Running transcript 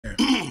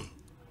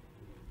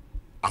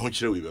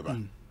ahonchire we beba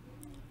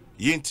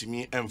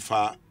yentimi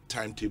emfa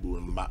timetable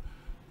mba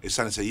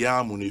esan say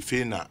ya mu ne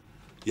fe na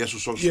yeso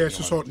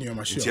so ne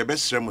ma sure be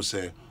sere mo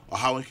say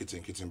oha won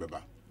keten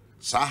beba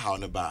sa ha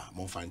ne ba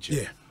mo fa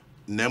nche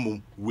na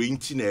mu we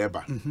nti na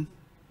eba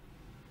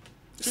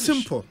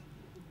simple.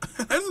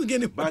 I don't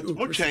get it. But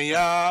mo twen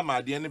ya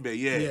ma de ne be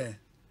ye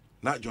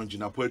na John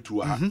Jinapo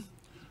atu ha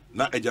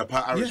na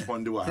Ejapa a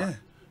respond wa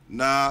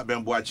na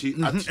Bemboachi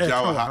atija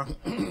ha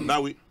na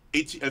we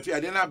efi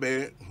ade na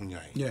be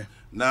hunyan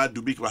na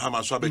Dubik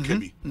Bahama so be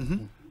kabi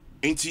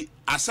enti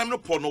asem no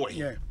po no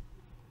way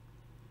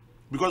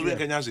because we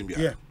Kenya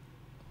Zimbia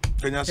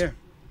Kenya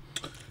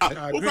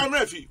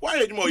why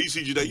are you more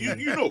ECG that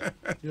you know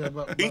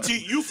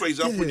enti you for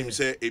example him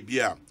say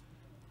ebia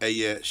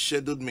a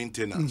scheduled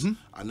maintenance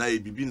and I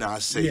bibi na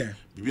say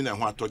bibi na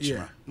ho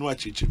atochima no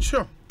achichi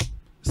sure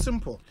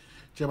simple.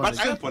 But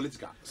I am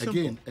political.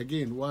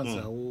 Again, once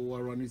I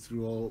will run it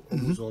through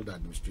almost all the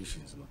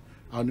administrations,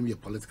 I know your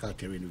political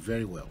terrain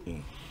very well.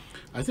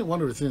 I think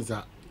one of the things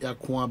that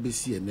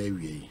Yakwabisi and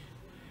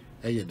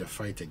area the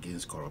fight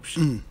against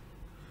corruption.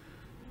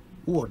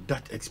 What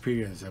that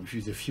experience, I'm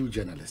sure a few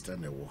journalists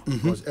and the war.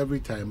 Because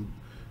every time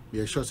we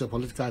are sure a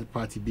political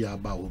party be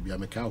about will be a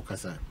Macau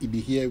Casa, it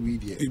be here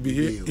with you. It be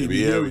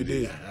here with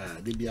you.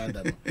 They be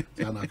other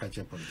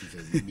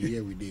politicians, it be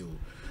here with you.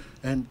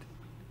 And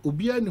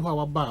Ubia ni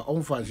wa ba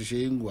onfa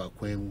hwehwe ngwa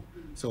kwan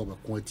se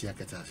obekon atia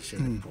kata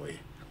hwehwe employee.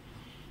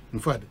 In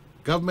fact,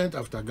 government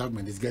after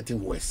government is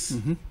getting worse.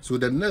 So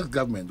the next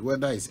government,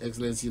 whether it's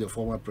Excellency the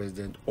former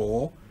president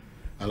or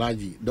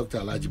Dr.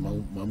 Alhaji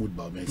Mahmoud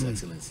Bawumia's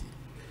Excellency,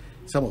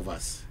 some of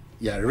us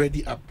are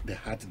ready up the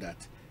heart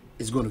that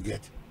it's going to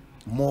get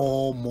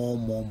more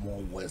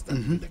worse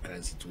than the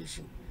current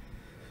situation.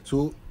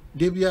 So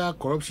Debia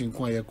corruption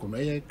kwaya kono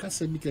e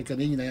kase bi keke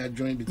na nyina ya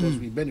join because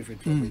we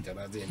benefit from it and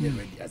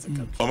ready as a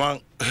country. Oman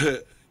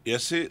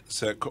yes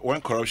say when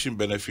corruption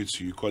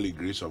benefits you call it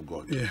grace of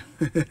God. Yeah.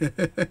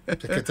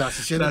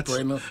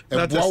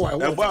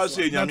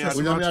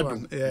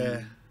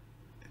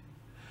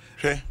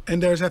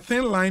 And there's a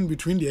thin line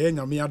between the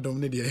Nyame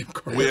adom and the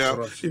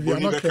corrupt. If you are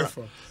not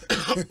careful.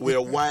 We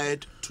are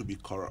wired to be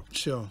corrupt.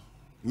 Sure.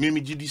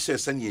 Mimi Gidi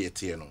says sanye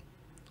yete no.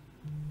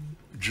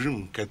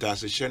 Dream keta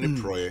se sheni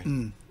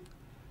proye.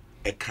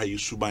 Eka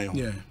yusubayon.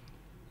 Yeah.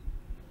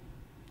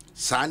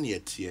 San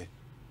yete.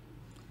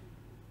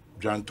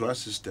 Drantoa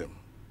system.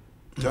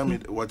 Tell me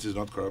what is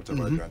not corrupt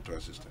about Drantoa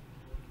system.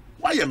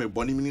 Why am I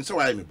bonny? Meaning so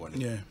why am I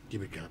bonny? Yeah.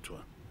 Give it Drantoa.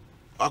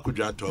 I could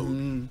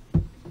Drantoa.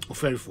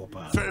 Very for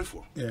power. Very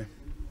for. Yeah.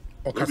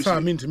 O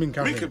kasa mean to mean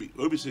can be.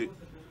 Obi say.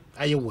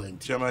 I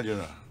went. Chairman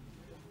General.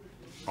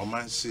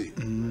 Oman say.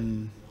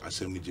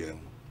 Assembly General.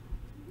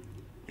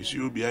 You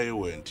see, Obi I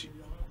went.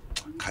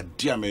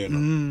 Kadia me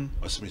no.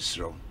 What's me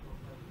strong?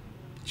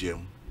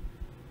 Jim.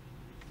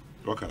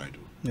 What can I do?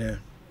 Yeah.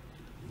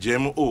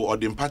 Jim or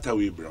the impata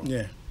we bro.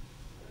 Yeah.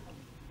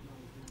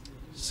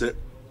 Say,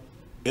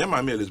 Emma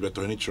Elizabeth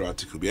or any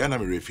article be an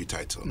refi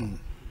title. No?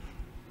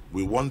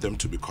 We want them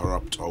to be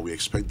corrupt or we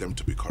expect them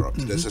to be corrupt.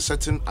 There's a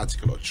certain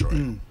article of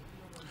Troy.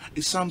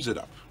 It sums it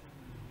up.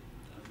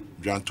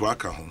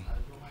 Jantuaka home.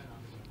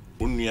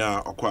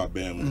 Unya okwa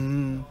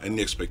bem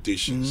any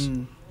expectations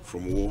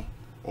from war,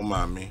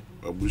 Omami,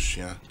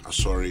 Obushia,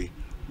 Asori,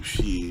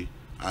 Ufi,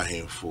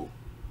 Ahemfo.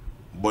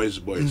 Boys,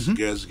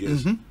 girls.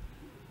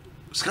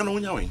 Scan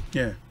Unyawe.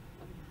 Yeah.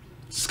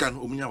 Scan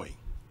Unyawe.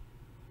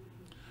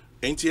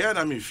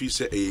 Entiana me fi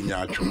say a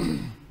nyatro.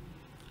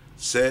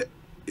 Say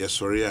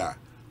yesoria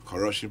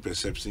corruption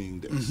perception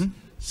index.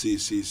 See.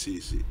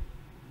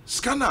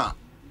 Scanner.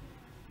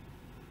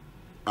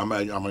 Am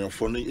I your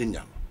phone in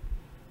ya?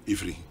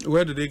 Ifri.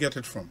 Where do they get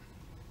it from?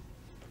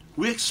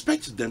 We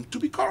expect them to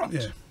be corrupt.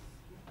 Yeah.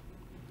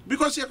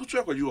 Because you have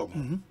to you.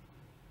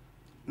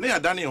 Ne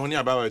adani honi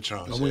abawa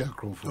chance. Omo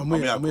yakronfo.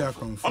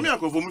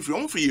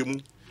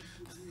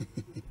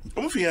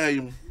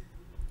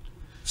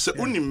 So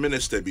only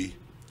minister be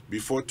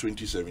before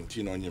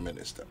 2017 on your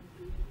minister.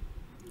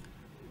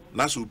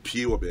 Nasu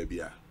pie wo baby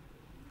a.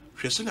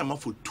 Hwese na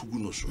mafo tugu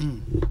no so.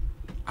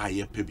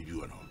 Aye pe bibi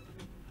wo no.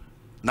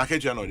 Na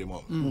keja no de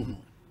mo.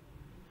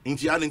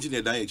 Inti anti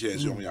na dan eche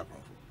ese omo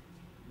yakronfo.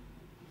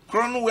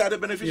 Chrono, we are the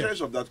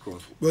beneficiaries of that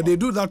crop. But they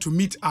do that to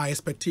meet our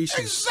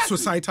expectations,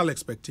 societal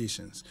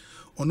expectations.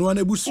 So what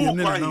are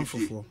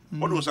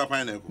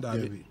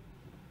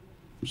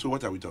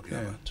we talking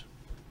about?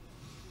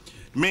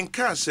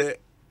 Menka say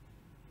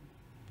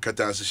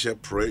katashe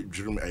pro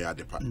drum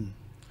ayadepa.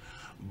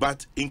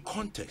 But in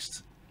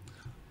context,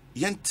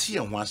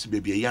 yanti and once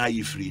baby ya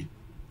free.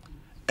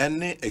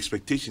 Any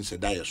expectations a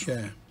dias.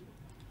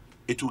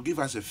 It will give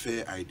us a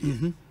fair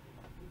idea.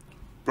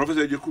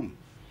 Professor Jekum.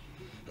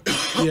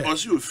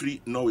 Once you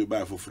free, no we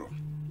buy for from.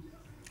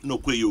 No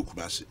kwe you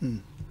kumasi.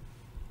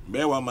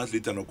 Be 1 month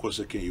later, no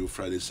course can you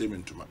Friday same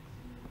into ma.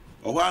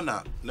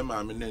 Owana ne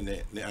ma me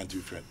ne anti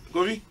friend.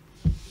 Govi.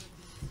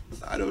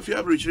 I don't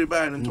feel reach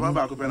buy and to my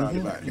back open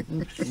and buy.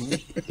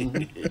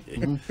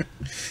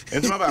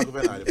 And my back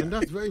open and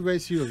that's very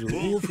serious.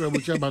 Who from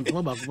which bank to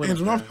my back open.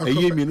 And a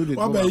year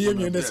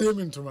me the same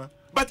into ma.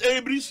 But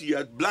every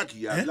year, black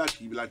here,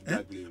 black.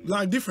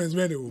 Black difference,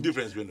 man.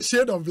 Difference, man.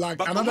 Shade of black,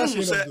 but another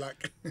shade of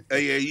black.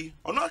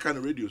 On our kind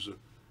of radio, so.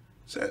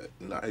 Say,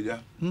 nah, yeah.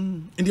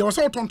 And they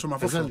also turn to my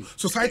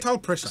societal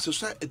pressure.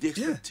 Society, the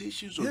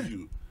expectations of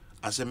you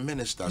as a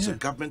minister, as a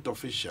government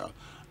official,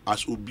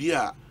 as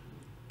Ubia,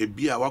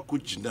 Ebia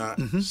Wakujina,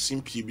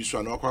 Simpi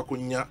Biswana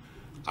Wakunya,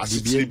 as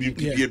a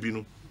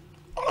BBB.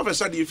 All of a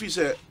sudden, if he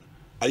say,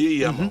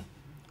 Ayamo,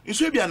 in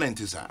Swabia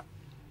 90s,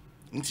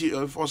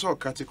 until also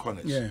cut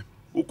corners. Yeah.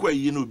 Ukwe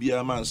yino be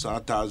a man,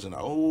 1,000,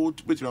 oh,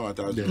 to put him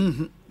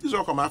 1,000. This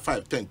all come at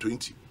 5, 10,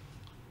 20.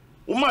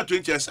 Uma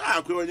 20 years,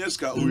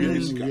 Kweska,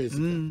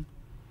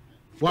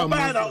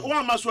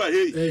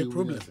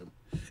 problem.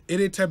 It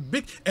is a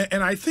big,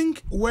 and I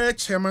think where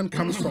chairman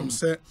comes from,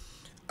 say,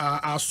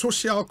 our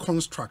social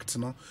construct,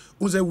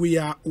 was that we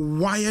are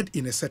wired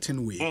in a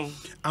certain way.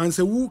 And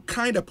so, who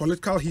kind of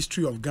political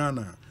history of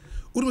Ghana,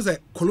 it was a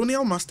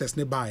colonial masters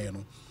nearby,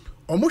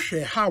 almost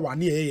share how I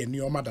near and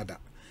your mother.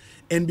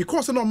 And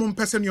because no one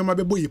person your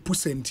mother boy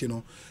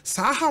pusent,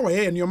 sa how I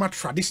and your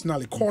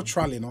traditionally,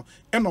 culturally,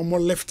 and no more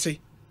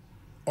lefty.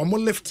 Or more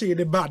lefty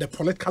the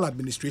political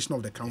administration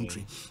of the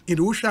country.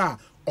 In Russia,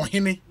 or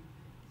Hene,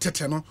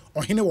 Tetano,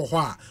 or Hene or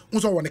Hua,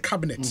 also on the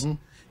cabinet. In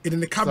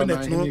the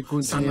cabinet,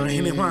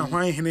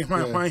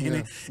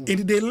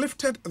 and they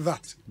lifted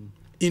that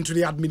into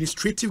the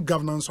administrative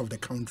governance of the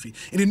country.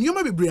 In the new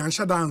maybe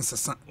Briansha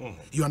dance,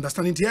 you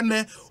understand it?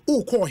 Yene,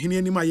 oh, call Hene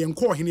any my and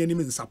call Hene any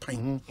in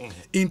Sapine.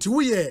 Into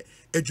we a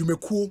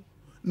Jumeku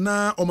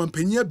na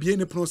Omanhene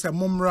bien pronounce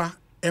Momra.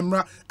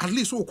 Emra at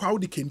least so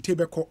crowd can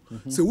tebeko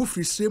so we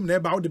free stream na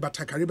about the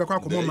batakari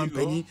beko come man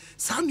penny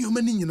san you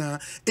many nyina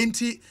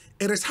enti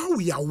it is how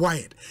we are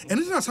wired and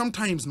it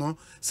sometimes no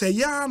say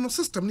yeah no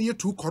system near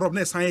too corrupt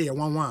na say ya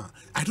one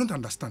I don't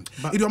understand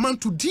but it man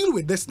to deal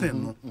with this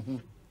thing no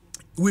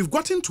we've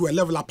gotten to a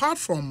level apart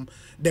from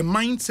the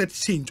mindset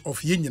change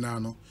of ye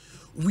nyina no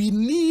we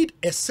need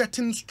a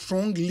certain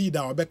strong leader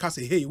or beka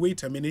say hey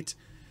wait a minute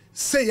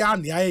say ya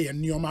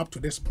and up to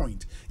this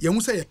point. You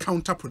must say a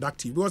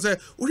counterproductive because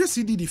we just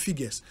see the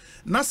figures.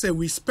 Now say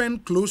we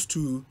spend close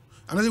to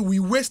we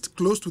waste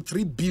close to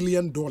 $3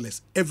 billion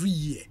every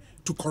year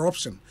to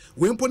corruption.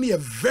 We put a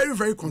very,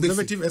 very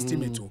conservative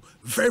estimate.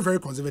 Very, very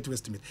conservative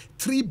estimate.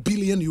 $3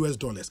 billion.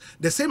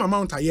 The same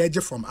amount I heard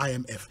from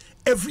IMF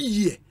every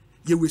year.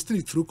 You wasting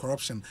it through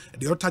corruption.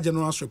 The Auditor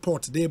General's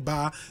report, they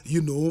bar,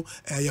 your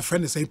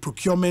friend is saying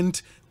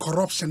procurement,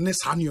 corruption, it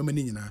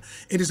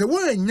is a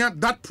way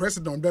that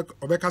president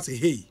Obeka say,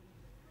 hey,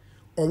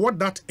 or what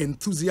that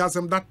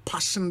enthusiasm, that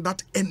passion,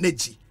 that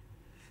energy,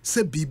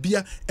 say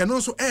Bibia, and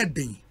also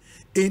adding.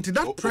 Into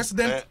that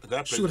president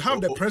should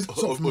have the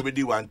presence of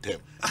already one term.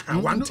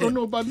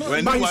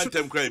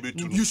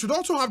 You should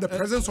also have the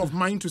presence of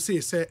mind to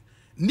say,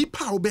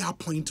 Nipa obe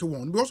appointed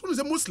one. Because one is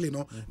a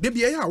Muslim, they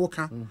be a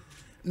waka.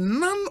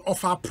 None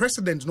of our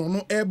presidents no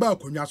eba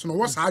akunya so no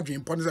what's hardware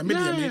point is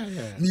media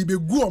ni be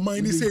go o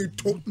man ni say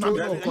to no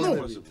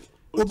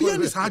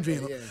obian is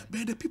hardware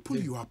but the people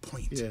you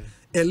appoint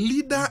a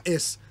leader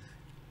is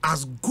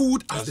as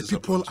good as the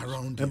people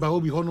around him.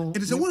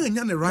 It is a one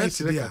and the right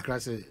there.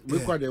 We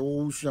quite the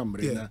old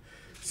shambre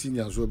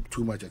seniors who have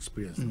too much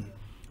experience.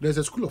 There's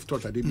a school of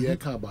thought that they be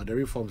about the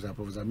reforms that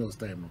Professor Mills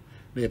time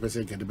no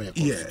person can debate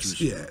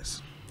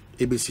yes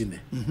ABC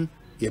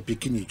you're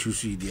picking you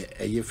choose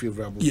you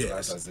favorable to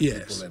us as the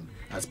people and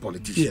as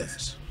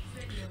politicians.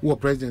 What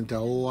president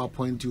are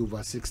appoint you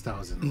over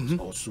 6,000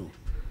 or so.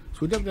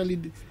 So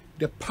definitely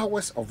the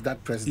powers of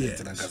that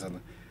president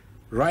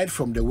right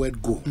from the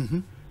word go.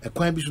 A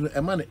quite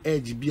a man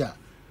edge beer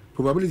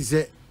probability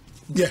say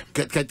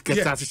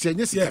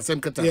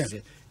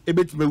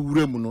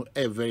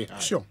very high.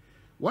 Sure.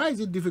 Why is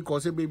it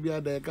difficult? Say baby,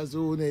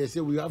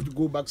 say we have to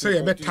go back. Say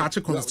a better touch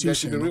a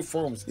constitution. The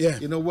reforms.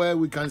 You know where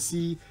we can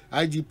see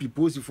IGP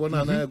post for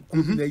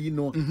you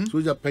know,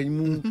 soldier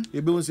penny.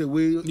 You don't say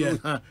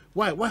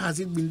why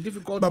has it been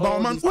difficult?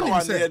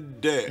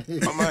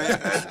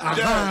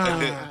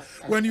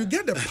 When you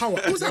get the power,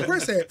 who's that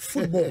person?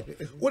 Football.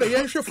 What a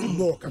young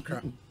football,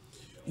 kakra.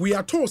 We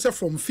are told say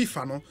from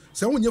FIFA no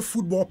say when you're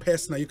football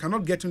person you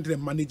cannot get into the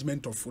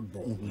management of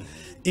football.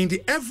 In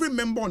the every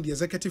member on the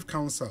executive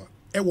council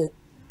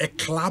a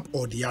club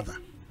or the other.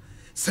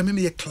 Say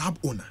me a club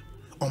owner.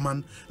 Oh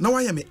man, now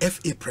I am a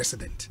FA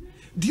president.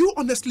 Do you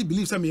honestly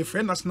believe I'm a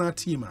friend national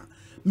team?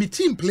 Me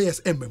team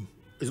players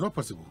It's not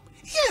possible.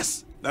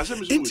 Yes. That's a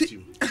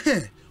team.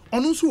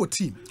 On also a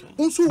team.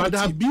 But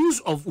the abuse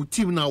of a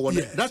team now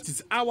that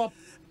is our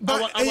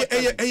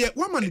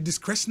one man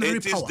discretionary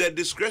power. It is the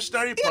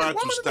discretionary power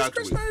to start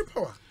with.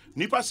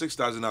 Nipa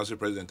 6,000 as a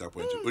president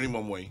appointed. Only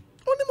more.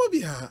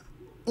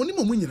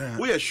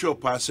 We are sure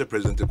past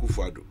President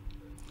Kufuor,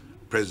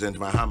 President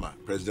Mahama,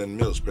 President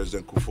Mills,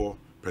 President Kufuor,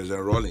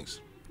 President Rawlings.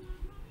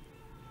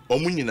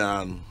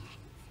 Omunina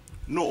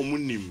no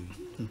omunim.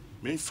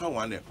 Me fa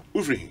one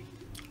Ufri.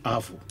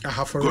 I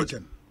have a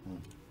region.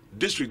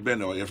 District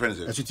Ben or your friends.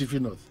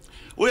 North.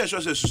 Oh, yeah,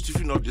 sure,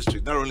 Stephen North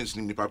District. That Rollins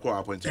in the park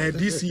appointed.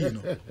 DC, you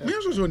know. Me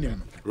also so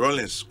name.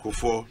 Rollins,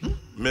 Kofo,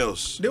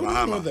 Mills, They won't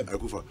know Mahama, them.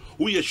 Akufa.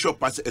 Who you sure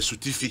party a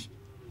Sutifi?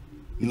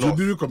 It will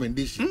be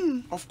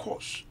recommendation. Of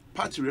course.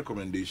 Party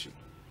recommendation.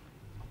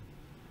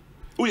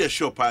 Who you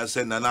sure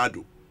party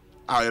Nanado?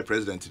 Our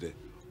president today.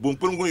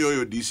 Bumpungu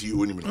yo DC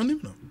only.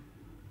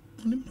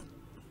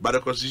 But the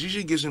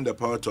constitution gives him the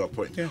power to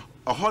appoint. Yeah.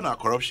 A honor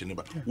corruption.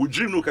 But we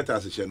dream look at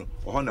us as a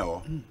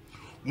honor.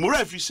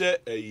 Mura if you say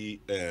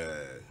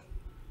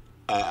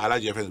a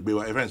large friends, be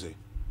what friends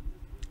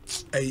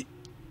say.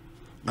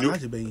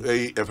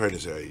 A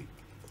friends say.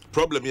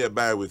 Problem here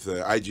by with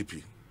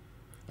IGP.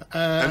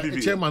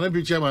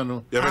 Chairman,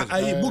 no.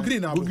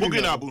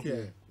 Bugrin Abu.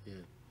 Yeah.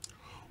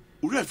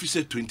 Mura if you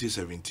say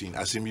 2017,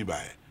 as me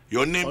by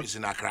your name is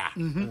in Accra.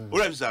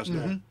 Mura if you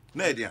say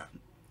no idea.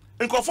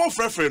 And conform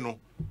friend no.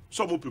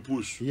 Some will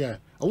propose. Yeah,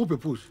 I will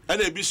propose.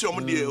 And they be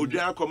some the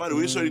Odia command,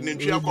 we saw the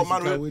Nigeria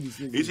command.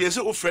 It is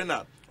a friend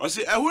now. I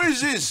say, who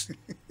is this?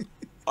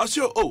 I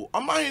say, oh,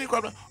 Omanhene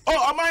Kwabena.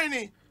 Oh,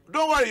 Omanhene.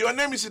 Don't worry, your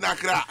name is in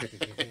Accra.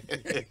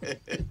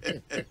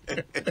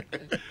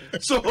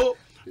 So,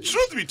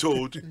 truth be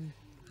told,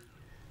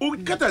 who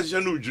can't as you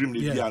know dream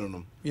the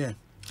piano. Yeah.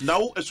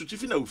 Now, a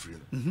certificate of free.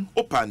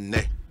 Open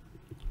ne.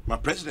 My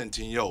president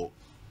in your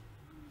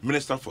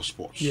minister for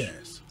sports.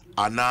 Yes.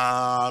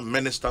 Anna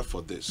minister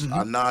for this,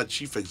 Anna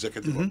chief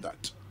executive of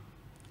that.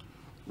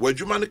 Where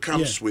Jumani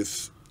comes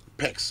with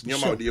pecs,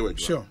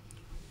 Sure.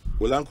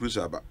 Well,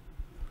 Cruzaba.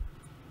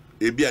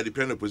 Ebi a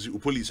depend on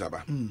police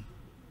aba.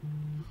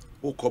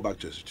 Who call back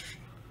to the certificate.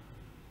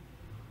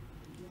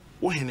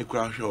 Omanhene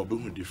Kwabena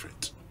be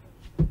different.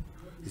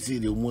 You see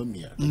the woman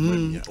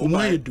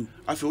Why you do?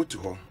 I feel to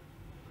her.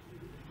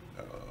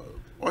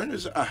 Why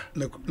is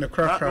The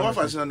crack.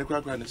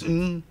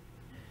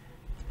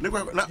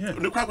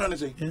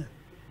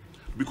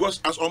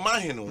 Because as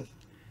Omanhene,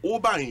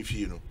 Oba in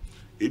Fino,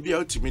 Ebi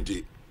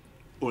ultimately,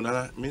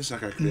 Onana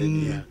Minsaka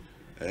Krenia,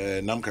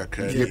 Namka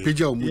Krenia,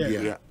 Pija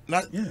Mudia.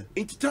 Now,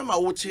 in time I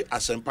would say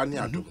as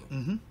Sempania do.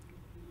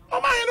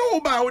 Omanhene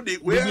Oba,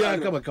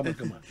 where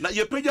come. now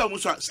your Pija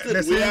Musa still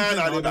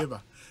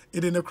where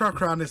it in the crack.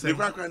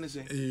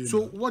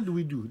 So what do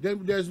we do?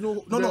 There's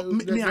no.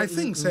 Me, I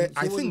think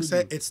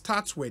it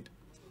starts with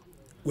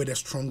a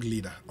strong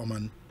leader,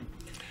 Oman.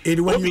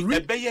 When you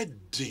read,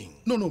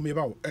 no, me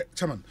about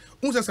Chairman.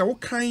 What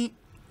kind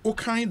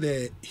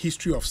the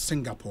history of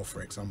Singapore,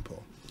 for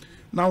example.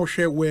 Now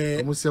share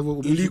where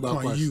Lee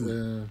Kuan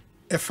Yew,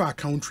 a far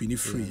country in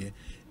free,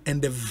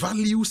 and the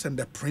values and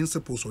the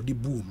principles of the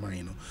boom,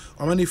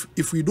 I mean,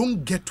 if we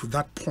don't get to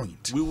that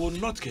point, we will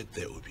not get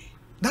there, Obi.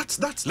 That's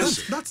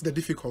the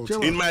difficulty.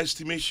 In my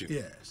estimation,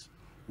 yes,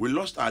 we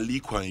lost our Lee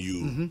Kuan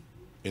Yew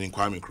in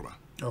Kwame Nkrumah.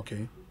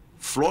 Okay.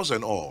 Flaws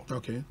and all.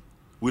 Okay.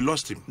 We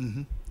lost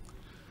him.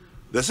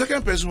 The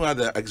second person who had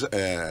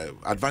the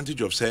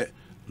advantage of say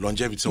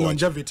longevity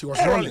was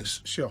Rollins.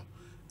 Sure.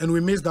 And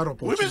we missed that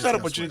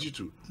opportunity.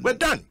 Too. We're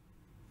done.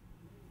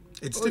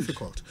 It's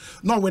difficult.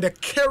 Now with the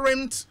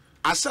current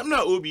Asamna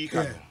Obi,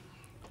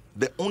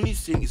 the only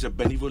thing is a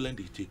benevolent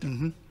dictator.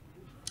 And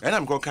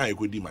I'm going to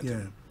go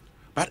matter.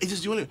 But it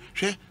is the only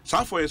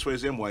South for years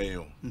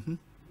MY.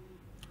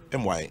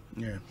 MY.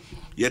 Yeah.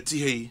 Yet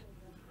he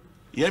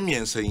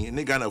Yemian saying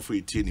Negana for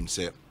it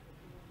himself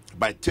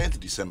by 10th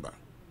December.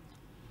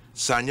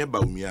 Sanya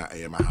Baumia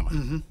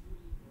Mahama.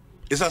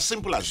 It's as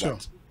simple as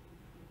that.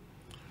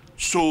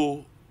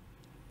 So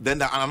then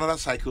another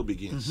cycle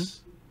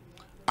begins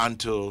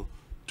until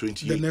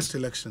 28. The next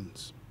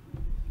elections.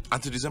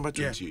 Until December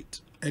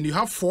 28. Yeah. And you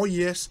have 4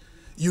 years.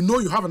 You know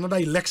you have another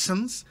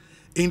elections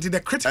into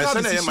the critical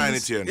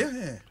decisions.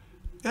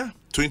 Yeah.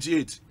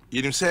 28.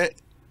 You didn't say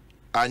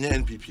Anya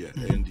NPP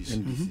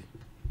NDC.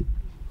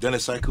 Then a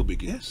cycle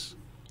begins.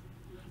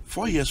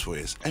 4 years,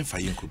 and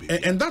Fayen could be.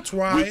 And that's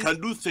why we can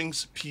do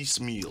things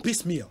piecemeal.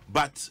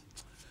 But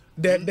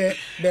the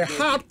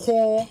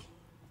hardcore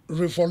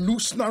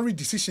revolutionary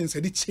decisions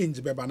had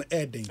changed by an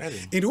ending.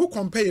 It will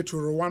compare it to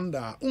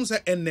Rwanda.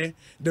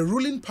 The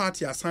ruling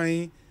party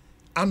assigned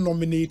and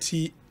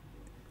nominated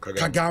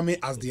Kagame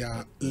as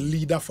their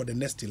leader for the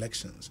next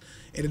elections.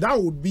 And that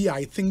would be,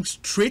 I think,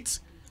 straight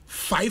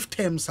 5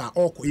 terms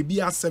or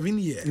maybe 7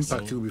 years.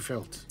 Impact will be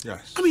felt.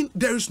 Yes. I mean,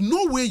 there is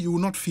no way you will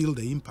not feel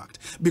the impact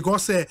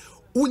because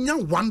only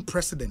one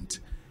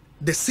president,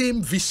 the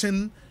same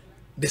vision,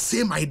 the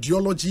same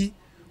ideology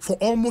for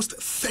almost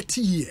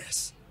 30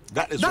 years.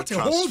 That's a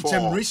whole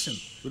generation.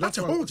 That's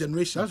a whole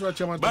generation. That's what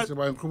Chairman talks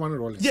about Nkrumah and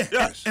Rollins. Yeah,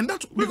 yes. And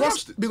that's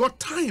because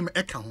time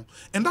account.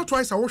 And that's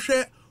why I will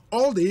share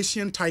all the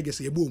Asian tigers.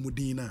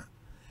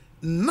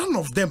 None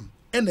of them.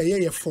 And a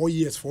year 4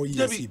 years. 40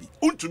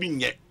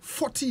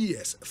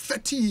 years,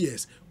 30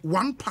 years,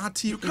 one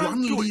party,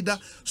 one leader.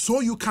 So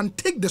you can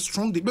take the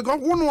strong because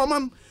one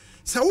woman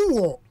say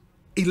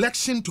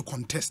election to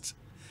contest.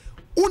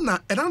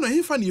 Una, I don't know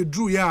if you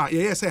drew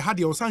say had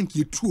your son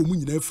you true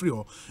moon in free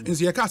and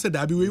so you can't say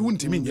that we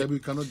won't mean we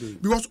cannot do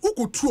it. Because who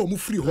could true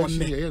free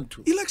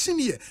election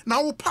year.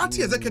 Now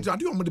party executive I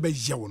do want to be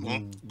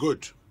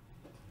good.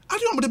 I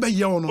don't know about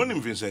you or When no.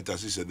 Vincent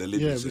Assisi, the late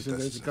Yeah, Vincent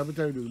it's Assisi.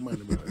 capital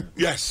man.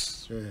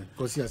 Yes.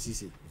 Because he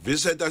has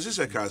Vincent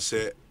Assisi can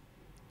say,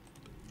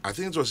 I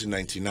think it was in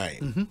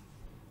 99.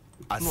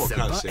 No,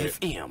 can say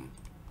FM.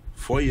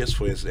 4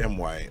 years,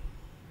 MY.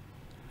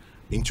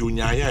 Into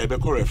Nyaya,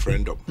 a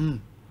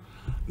referendum.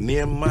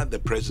 Near the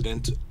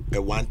president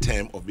a one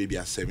term of maybe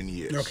 7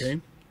 years.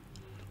 Okay.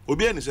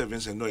 Obiani said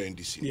Vincent no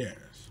NDC. Yes.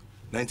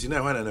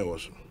 99 when I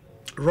was.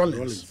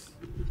 Rollins.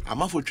 I'm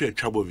not for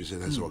trouble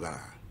Vincent as well.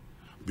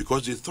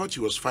 Because they thought he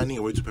was finding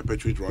a way to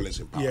perpetuate Rollins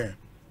in power. Yeah.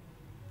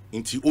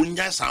 Into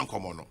Unya Sam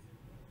Komono.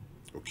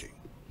 Okay.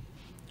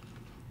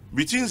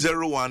 Between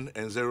 01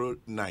 and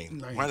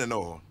 09, one and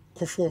all.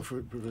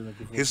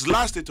 His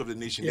last State of the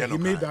Nation. Yeah, he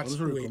made that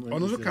way.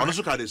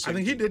 I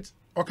think he did.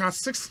 Okay,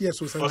 6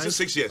 years. Or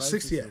 6 years.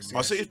 6 years.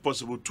 Or say if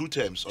possible 2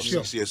 terms of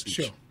Sure, 6 years each.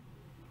 sure.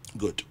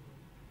 Good.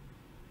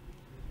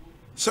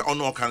 So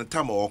on can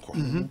time or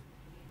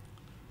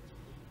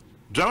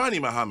Dramani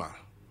Mahama,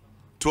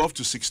 12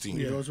 to 16.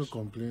 He also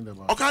complained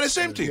about. Okay, the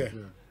same thing. Yeah.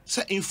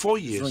 So in 4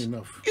 years, It's not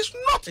enough. it's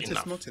not It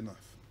enough. is not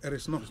enough. It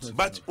is not.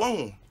 But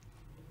one,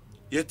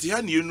 yet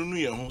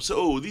you so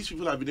oh, these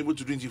people have been able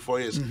to do it in 4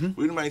 years.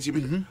 We don't mind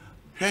it.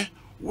 Hey,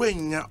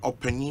 when you're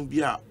opening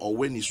beer or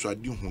when it's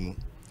trading,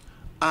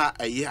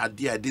 a year I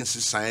didn't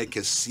say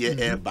can see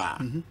air bar.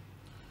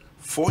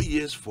 4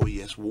 years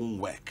won't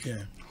work.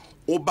 Yeah.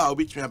 Oba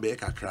between a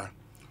baker.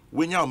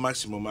 When you're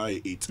maximum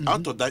 8,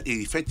 out of that,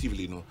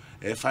 effectively,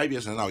 5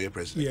 years and now you're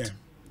president. Yeah.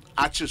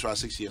 Actually, for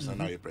 6 years and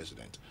now you're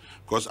president.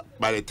 Because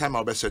by the time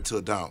I'll be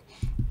settled down,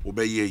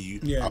 obey you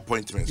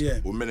appointments,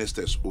 or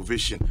ministers, or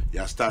vision,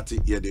 you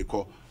started here they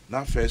call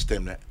now first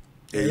time.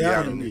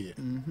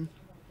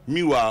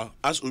 Meanwhile,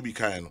 as Obi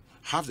Kaino,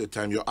 half the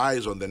time your eye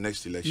is on the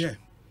next election. Yeah.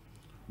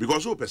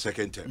 Because hope a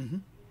second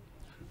term.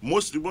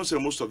 Most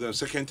of them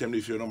second term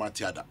if you're not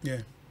Matiada.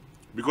 Yeah.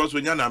 Because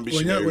when you're an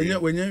ambition.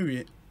 When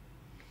you're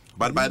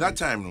But by that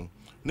time,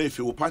 no, if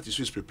your party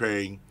is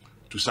preparing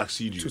to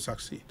succeed you.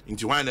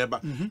 Into one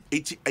ever,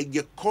 it's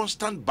a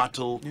constant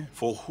battle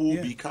for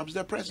who becomes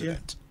the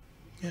president.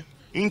 Yeah.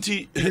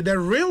 Into the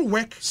real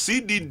work.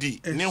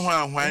 CDD,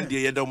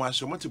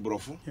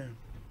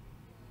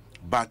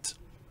 but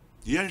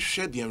you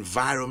share the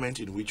environment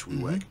in which we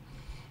work.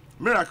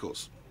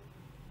 Miracles.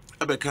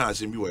 I can't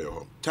say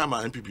you time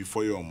MPP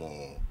 4 year or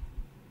more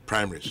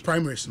primaries.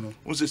 No.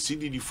 Once a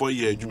CDD 4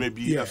 years, you may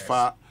be a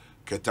far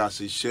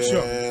Ketasi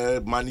share,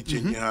 money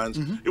changing hands.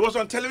 It was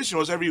on television, it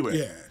was everywhere.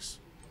 Yes.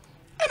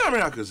 And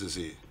Americans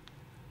say,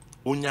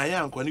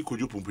 Onyaya and Kwani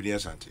Kojo Pumpini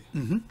Asante.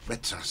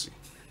 Betrasi.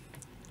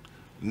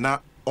 Na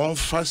on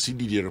first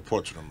CDD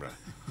report number.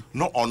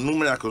 No on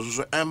numericals,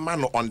 so a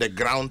man on the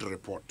ground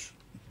report.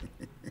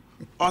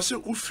 Also,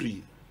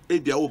 Ufri,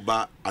 Ebia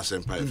Oba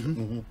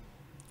Asempa.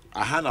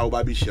 Ahana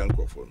Oba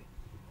Bishankofon.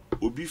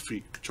 Obi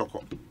free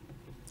Choco.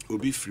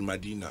 Obi free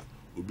Madina.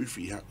 Obi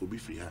free her. Obi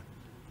free her.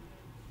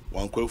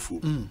 One call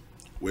food.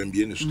 When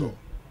be in the store.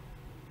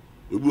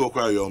 Obi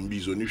Oka yon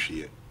bizo ni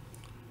share.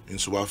 In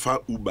so wafa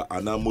Uber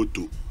ana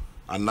moto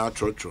ana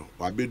trotro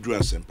wabedru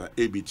asempa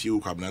ABT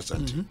Kwabena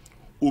Asante.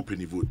 Open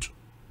the vote.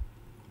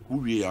 Who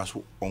we ask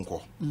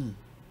onko.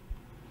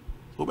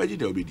 Obeji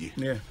de obedi.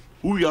 Yeah.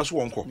 Who we ask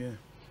onko. Yeah.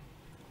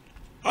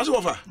 Aso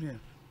wafa. Yeah.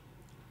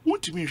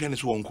 What me hwe ne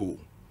so onko.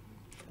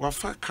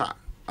 Wafa car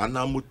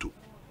ana moto.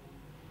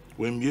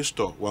 When be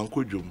store wan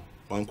kodwom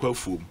wan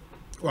kwafom.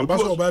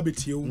 Wabaso oba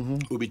betiu.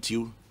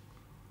 Obetiu.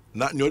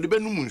 Na ne ode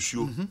benu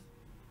munsuo.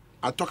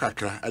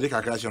 Atokakra ade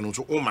kakra hye no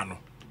so oma no.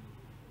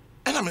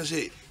 And I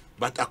say,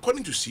 but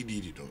according to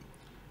CDD,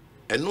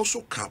 and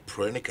also can't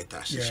pro any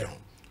catastrophe.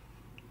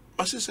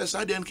 Also says,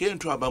 I didn't care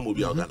to Abamobi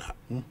Agana.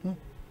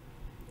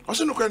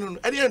 Also, no,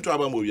 I didn't to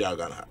Abamobi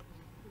Agana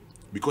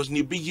because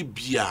ni big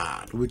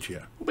beer. Which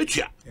year?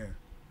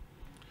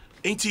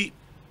 Ain't he?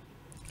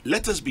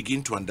 Let us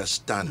begin to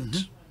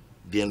understand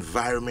the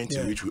environment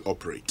in which we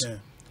operate.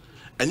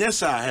 And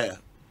yes, I hear.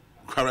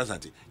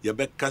 Kwabena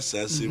Yabeka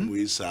says,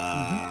 we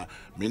say,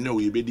 me know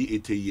we be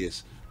 80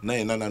 years. Na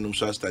nanum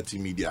so start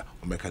media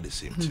or make the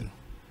same thing.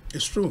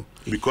 It's true.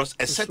 Because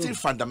a certain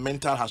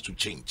fundamental has to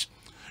change.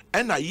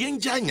 And na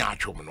yenja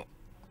nyatwom no.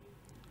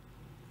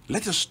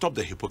 Let us stop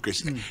the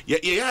hypocrisy.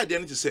 Yeah, I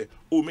didn't say,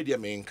 oh, media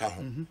may nka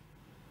ho.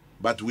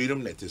 But we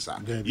don't let it sa.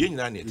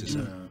 Yenyina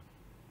netisa.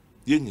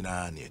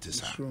 Yenyina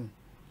netisa. True.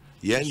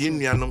 Yen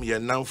yenyanum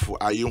yen namfo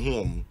aye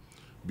home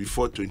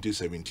before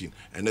 2017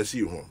 and I see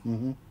you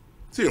home.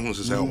 See you home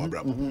say my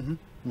brother.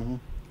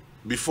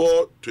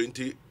 Before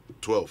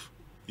 2012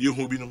 you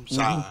who been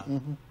sa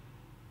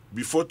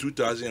before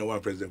 2001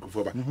 President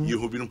Kufuor you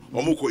who been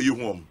omoko you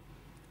home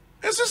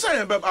and so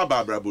say aba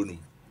brabonum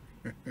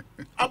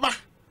aba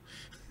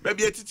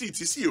baby atiti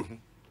see you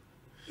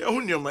e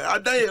hu nyoma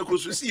adan ye ko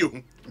so see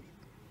you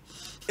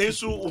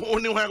enso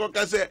oni ho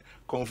akọ say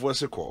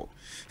conforce call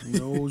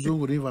no you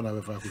would even have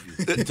a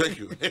faculty. Thank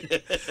you.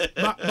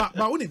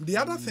 but the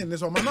other thing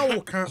is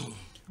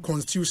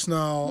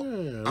constitutional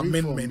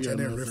amendment and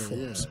then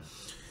reforms.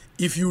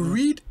 If you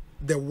read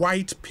the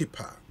white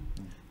paper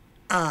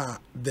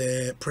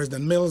the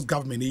President Mills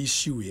government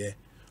issue here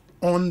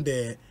on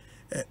the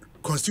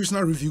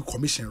Constitutional Review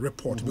Commission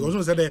report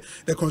because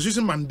the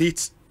Constitution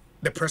mandates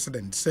the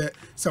president say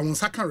on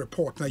second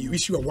report now you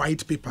issue a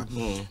white paper.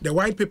 The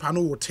white paper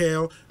no will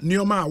tell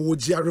Neoma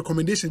Awojia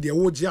recommendation the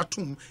Awojia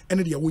tum and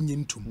the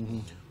Awonyin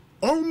tum.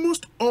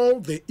 Almost all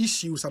the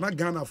issues are not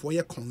Ghana for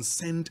a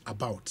concerned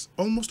about.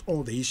 Almost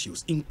all the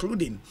issues,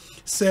 including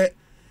say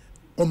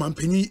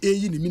Omanhene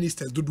the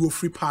ministers do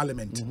free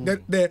parliament.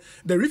 The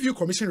review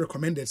commission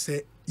recommended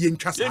say you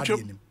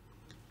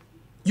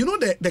know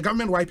the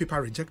government white paper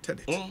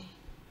rejected it.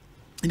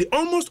 In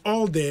almost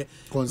all the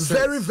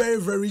very, very,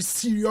 very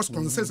serious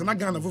concerns and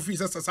Ghana for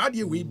fees as a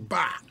we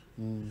bar.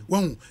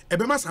 When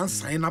Ebema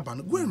sign up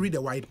and go and read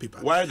the white paper.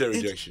 Why the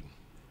rejection?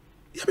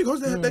 Yeah,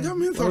 because the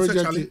government thought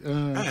actually.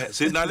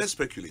 So now let's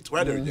speculate.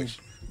 Why the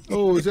rejection?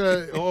 Oh, it's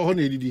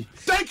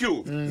thank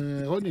you.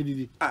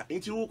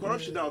 Into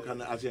corruption now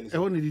can as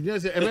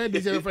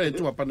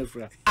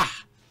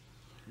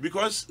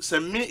because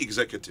some main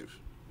executive,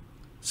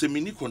 some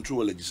mini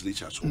control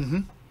legislature. So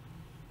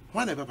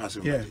why never pass a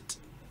budget?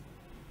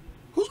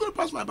 Who's going to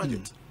pass my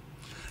budget?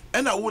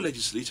 And our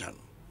legislature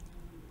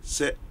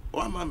say,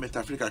 "Oh, man, Met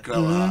Africa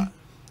crowd."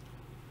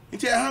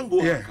 Into a hand go,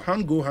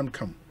 hand go, hand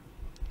come.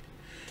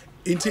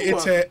 It's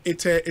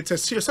a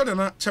serious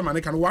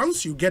chairman. Can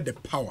once you get the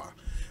power,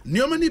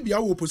 normally be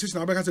our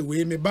opposition. Because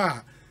we may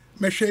bar,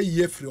 may share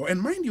year through.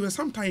 And mind you,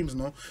 sometimes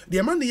no, the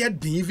amount they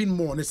had even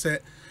more. They say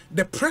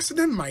the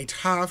president might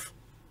have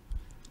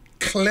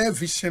clear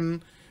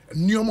vision.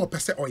 Nyomo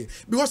pese oye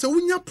because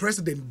when your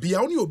president be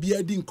only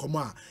obi din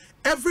koma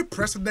every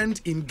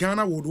president in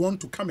Ghana would want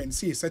to come and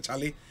see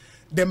essentially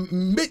the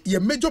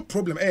major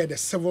problem the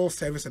civil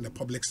service and the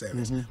public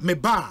service.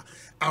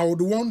 I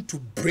would want to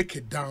break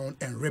it down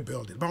and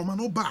rebuild it. But man,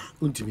 no bar. How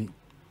would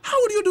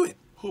you do it?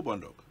 Who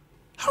bandog?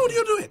 How would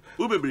you do it?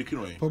 Who be breaking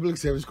away? Public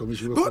Service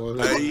Commission.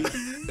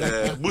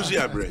 Buzi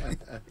Abre,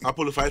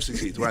 Apollo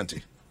 568,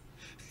 20.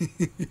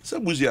 So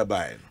Buzi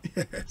Abai.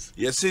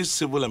 Yes, say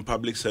civil and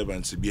public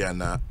servants be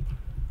an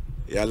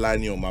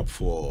line your map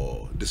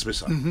for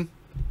dismissal.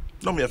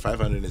 No me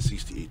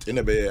 568. In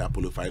a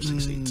Apollo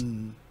 568.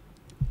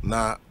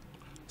 Now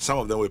some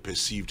of them were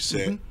perceived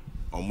say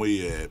on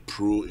way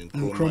pro in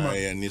Chroma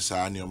and Nisa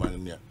and your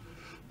man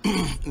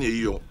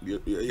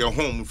your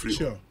home free.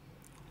 Sure.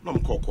 No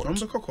court. From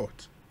the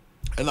court.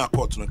 And our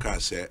court no can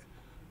say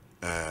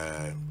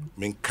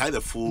mean kind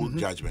of full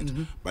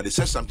judgment. But they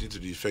said something to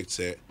the effect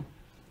say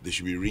they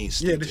should be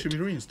reinstated. Yeah, they should be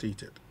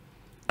reinstated.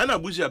 And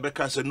Abuja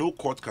Abeka said no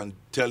court can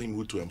tell him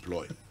who to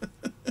employ.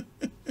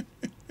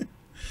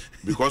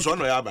 Because one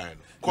way I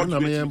court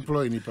may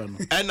employ anyone.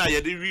 And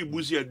I did read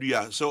Buzi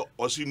Aduya, so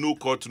also no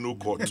court, no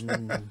court.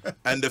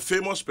 And the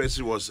famous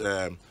person was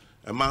a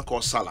man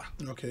called Salah.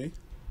 Okay.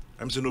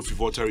 I'm saying no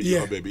fivotary,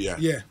 baby.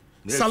 Yeah.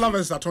 Salah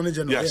is Attorney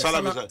General. Yeah,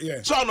 Salah.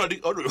 Yeah. So I'm not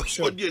the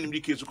Odin in the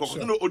case of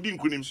no Odin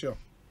Kunim. Sure.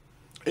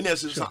 And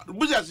yes,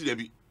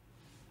 Buzi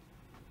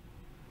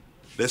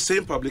the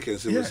same public and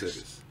civil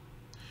service.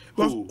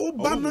 Because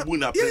Obama,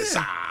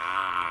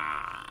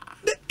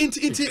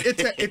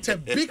 it's a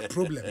big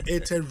problem.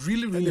 It's a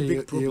really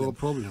big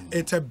problem.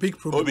 It's a big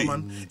problem,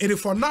 man. And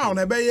for now,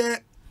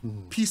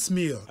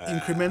 piecemeal,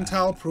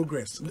 incremental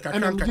progress.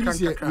 And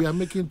we are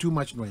making too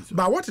much noise.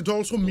 But what it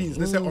also means,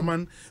 they say,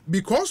 Oman,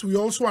 because we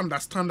also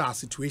understand our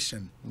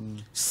situation,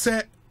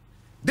 say,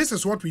 this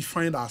is what we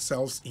find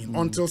ourselves in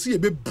until see a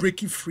bit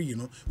breaking free, you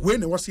know, when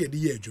there was here the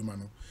year,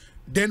 Jumano.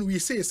 Then we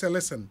say,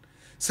 listen.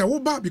 So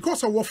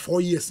because I work 4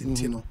 years in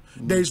Tino,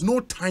 there is no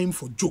time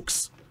for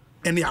jokes.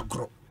 And they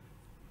grow.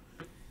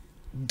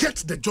 Get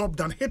the job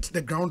done, hit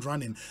the ground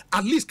running.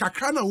 At least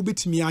Kakrana will be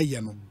to me.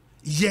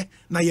 Yeah,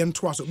 na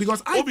twaso.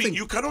 Because I think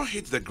you cannot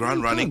hit the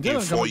ground running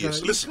in 4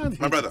 years. Listen,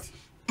 my brother,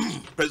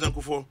 President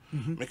Kufo,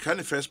 make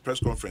the first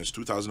press conference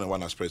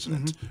 2001 as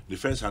president. The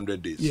first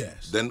 100 days.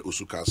 Yes. Then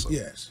Usukasa.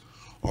 Yes.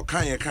 Or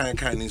can in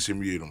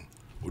Simrium.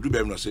 Would you be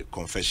able to say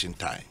confession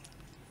time?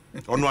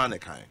 Or no one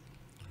kind.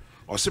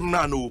 Or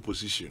similar no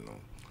opposition.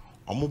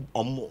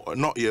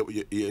 Not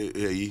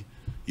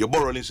your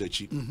borrowing is a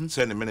cheap.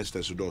 Send the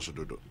ministers to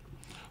do.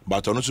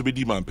 But on also be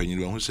demand penny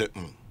who said,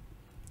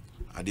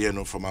 I didn't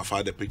know from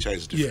afar the picture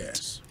is different.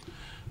 Yes.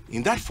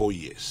 In that 4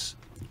 years,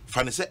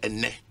 Fanny said, and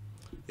ne,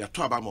 you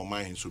talk about my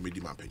mind, so be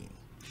demand penny.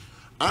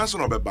 Answer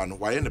no ban,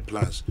 why any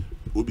plans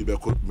will be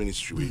back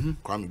ministry,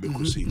 come back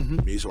to see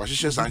me. So I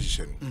should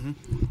say,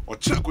 or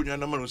check on your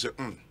number and say,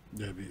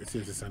 Debbie, it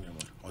says the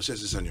Sanima. Or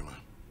says the Sanima.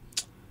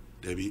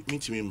 Debbie,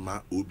 meet me,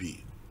 ma,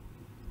 Obi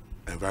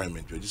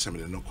environment, where just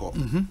something no call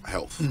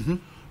health.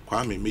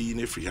 Kwame, may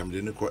you free him,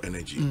 then call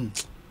energy.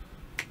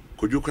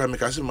 Could you cry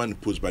make us a man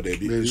post by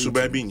the so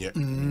by being yet?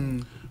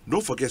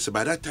 Don't forget, so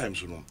by that time,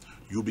 so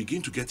you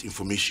begin to get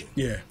information.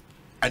 Yeah.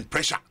 And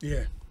pressure.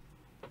 Yeah.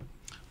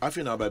 I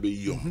feel now by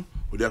young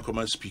with their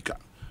command speaker,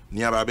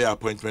 nearby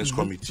appointments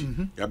committee,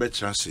 your bed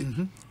chance.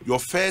 Your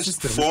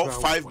first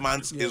 4-5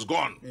 months is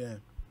gone. Yeah.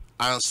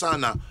 And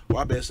sana,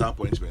 what best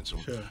appointments?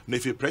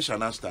 If you pressure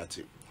now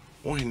starting,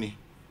 oh, he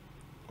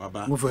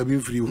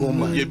being free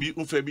home. You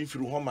be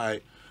free home.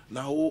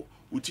 Now,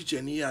 we teach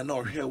any year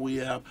now here we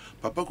have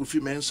Papa could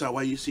feel mensa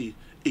why you see,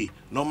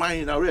 no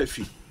mind our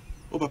refi.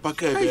 Oh, Papa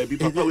care baby,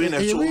 Papa we na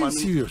so man.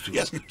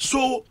 Yes.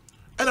 So,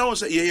 and I was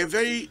say, yeah, you're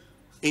very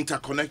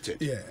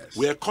interconnected. Yes.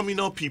 We are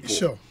communal people.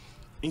 Sure.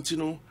 Into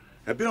no,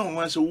 a bit on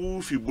once a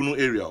wolf bunu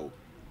area.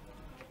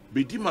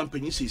 Be demand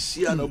penny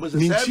see and over the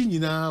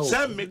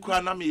same make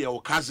me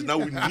or cousin now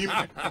with him.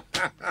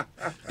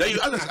 Then you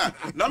understand.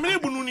 Now, many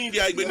bunu need the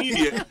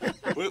Ibenedia.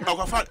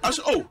 I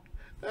said, oh,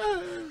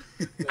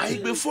 I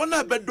before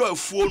na beddo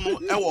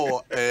phone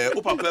or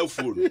open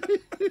phone.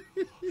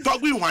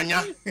 Talk with one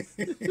ya.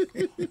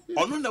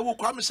 Ono na wo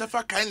kwa me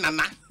sefa kan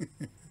nana.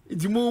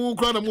 Iti mu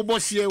kwa na mu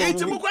boss here.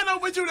 Iti mu kwa na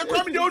wo ti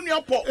rekwa me de oni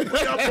apo.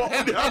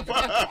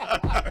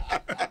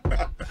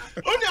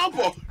 Only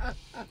apple.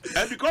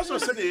 And because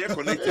of saying they are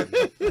connected,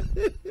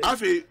 I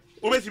feel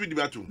over to be the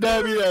battle.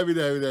 David.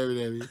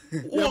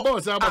 Yeah,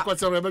 boss, I'm a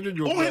question about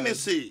you. When they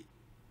say,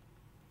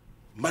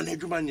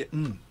 management,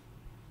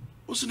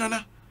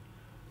 Usunana,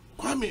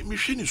 Kwame,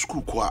 machine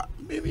school, qua,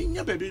 maybe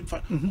your baby.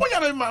 What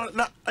are you,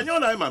 I know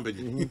I'm a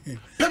baby.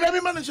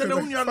 Baby manager, no,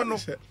 we are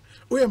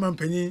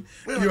Mampenny.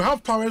 You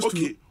have powers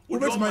to.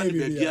 What's my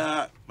baby?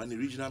 My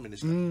regional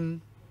minister.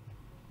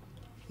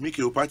 Make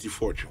your party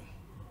fortune.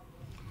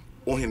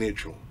 Omanhene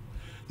Kwabena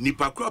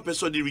nipa kura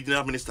person the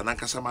regional minister na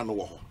kasama no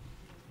wo ho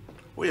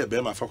wo ye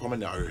be ma fa come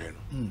na ahwe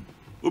no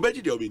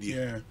obeji de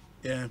obedi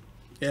yeah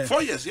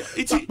 4 years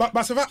but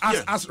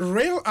as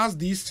real as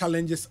these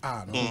challenges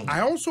are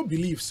I also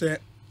believe say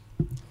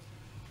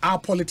our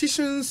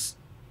politicians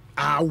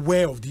are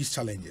aware of these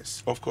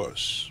challenges, of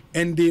course,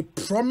 and they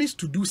promise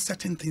to do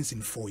certain things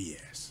in 4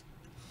 years.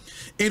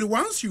 And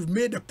once you've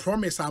made a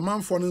promise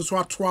amount for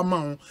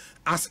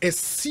as a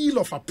seal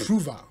of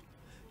approval,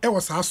 it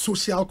was our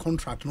social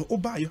contract. No,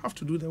 you have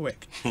to do the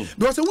work.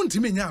 Because I want to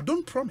mean,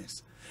 don't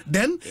promise.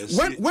 Then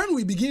when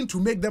we begin to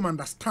make them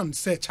understand,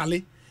 say,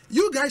 Charlie,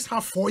 you guys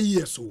have 4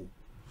 years,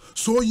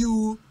 so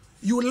you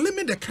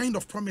limit the kind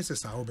of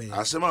promises I obey.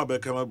 I say my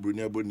Beckham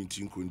Brunia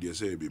Bonitin Kundi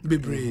say be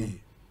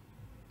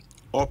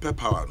or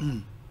power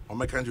or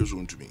my country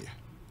zone to me.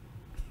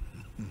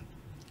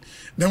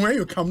 Then when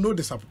you come,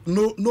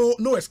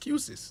 no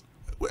excuses.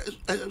 Well,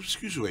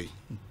 excuse me.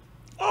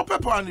 Or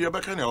power and your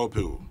Beckham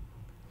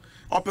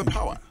upper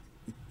power.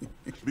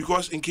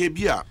 Because in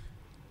KBA,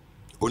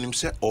 on him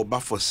said Oba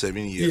for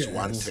 7 years, Yes,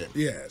 1 term.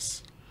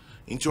 Yes.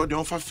 Into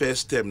the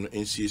first term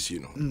in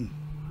CSC,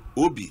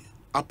 Obi,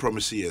 I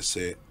promise you,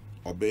 say,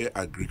 obey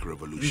a Greek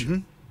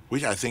revolution,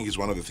 which I think is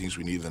one of the things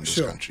we need in this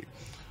country.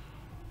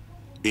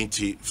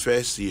 Into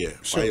first year,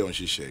 why on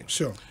she say?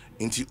 Sure.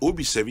 Into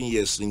Obi 7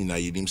 years,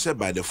 him said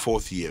by the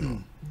 4th year,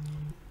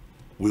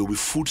 we will be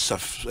food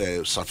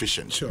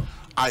sufficient. Sure.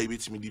 I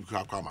beat me deep.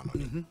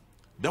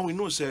 Then we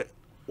know, say,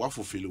 what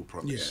fulfill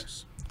promise.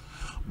 Yes.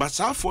 But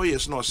our 4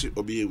 years now say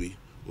obey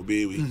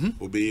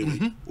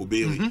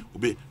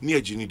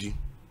near Ginidi.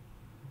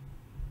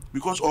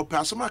 Because all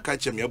person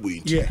catch me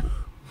abu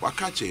what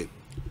catch it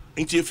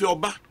into if your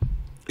back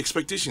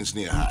expectations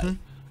near high,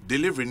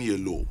 delivery near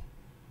low,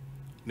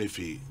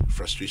 nefi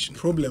frustration.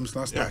 Problems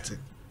not starting.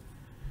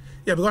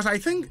 Yeah, because I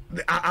think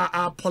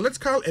our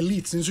political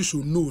elites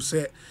should know,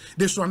 say,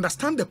 they should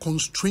understand the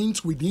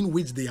constraints within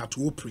which they are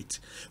to operate.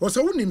 Because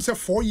I wouldn't himself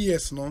 4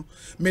 years, no,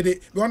 may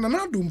they want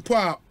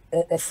to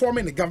or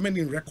forming a government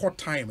in record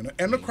time,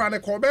 and the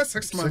chronic about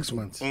 6 months. 6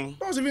 months.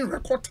 That was even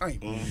record time.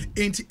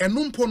 And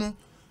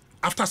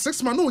after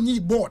 6 months, no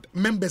need board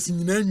members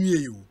in the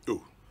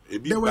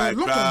there were a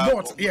lot of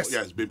boards, yes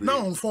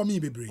now on for me,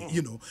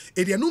 you know,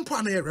 a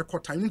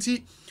record time.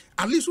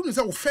 At least when you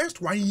say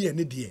first 1 year,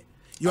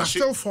 you are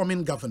still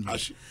forming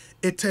government.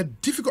 It's a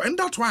difficult, and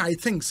that's why I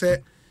think,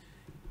 say,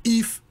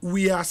 if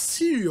we are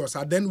serious,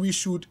 then we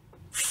should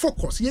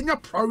focus in your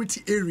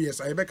priority areas.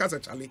 I make as a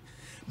Charlie,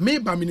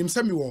 maybe I mean,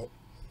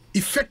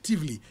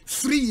 effectively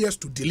 3 years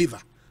to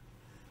deliver.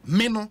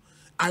 Meno,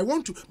 I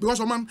want to because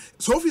man,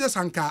 so if you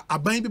sanka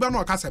aban biba no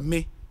akasa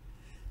me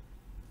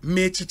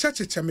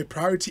chicha me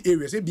priority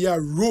areas. It be a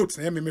roads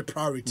na me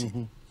priority.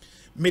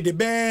 Me the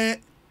be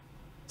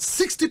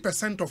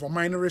 60% of our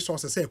minor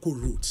resources say called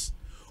roads.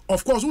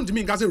 Of course, won't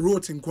mean guys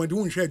roads in Kwandi,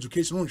 won't share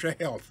education, won't share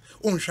health,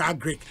 won't share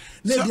agri.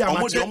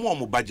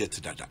 Budget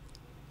data.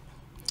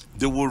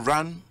 They will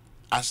run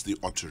as they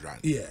ought to run.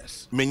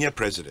 Yes. Me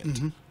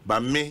president.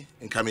 But me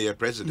and come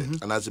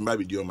president and as in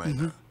baby dear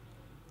mine.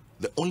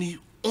 The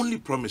only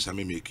promise I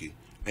may make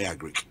I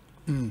agree.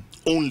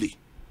 Only.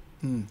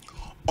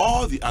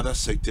 All the other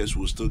sectors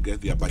will still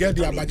get their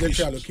budgetary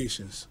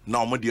allocations.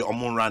 Now,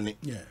 running.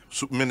 Yeah.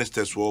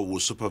 Ministers will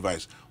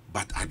supervise,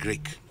 but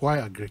agree. Why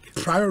agree?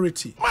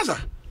 Priority.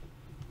 Maza.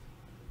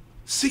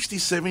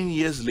 67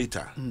 years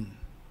later,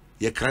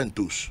 you can't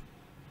do.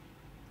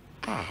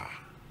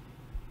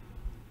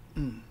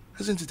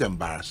 Isn't it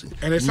embarrassing?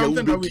 And it's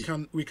something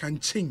that we can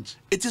change.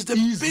 It is the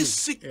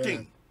basic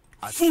thing.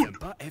 Food.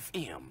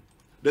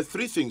 The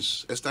three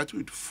things start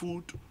with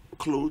food,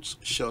 clothes,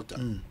 shelter.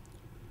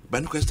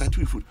 But no start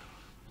with food.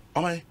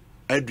 Oh my,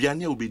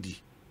 aduane obedi.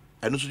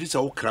 And also this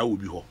our crowd will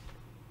be ho.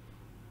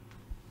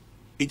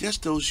 it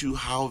just tells you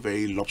how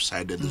very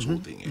lopsided this whole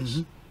thing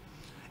is.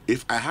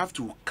 If I have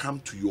to come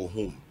to your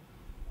home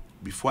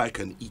before I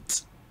can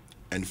eat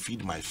and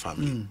feed my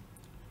family,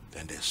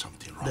 then there's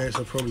something wrong. There's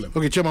a problem.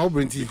 Okay, Chairman, I'll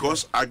bring to you.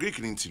 Because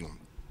agriculture,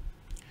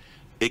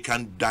 it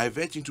can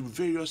divert into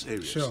various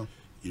areas. Sure.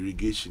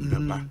 Irrigation,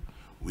 beba,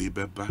 we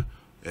beba,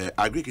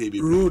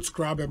 agriculture, Roots,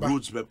 crab, beba.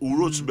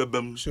 Roots,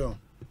 beba. Sure.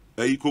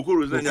 Cocoa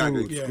roots,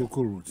 Yeah.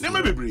 Cocoa roots.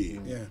 Never be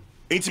brave. Yeah.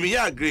 It's me,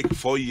 yeah, Greek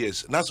 4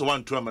 years. That's the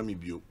one to Mammy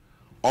Bio.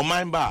 On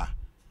my bar,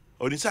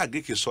 or this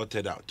Greek is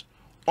sorted out.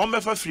 On my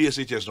for 3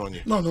 years, on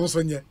you. No,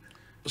 son, yeah.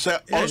 So,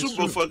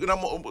 also for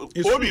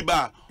Obi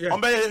Bar,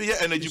 on my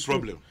energy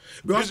problem.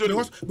 Because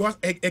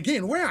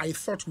again, where I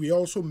thought we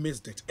also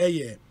missed it,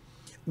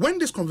 when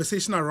this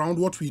conversation around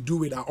what we do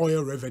with our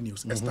oil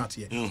revenues start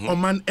here,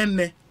 Oman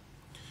ene,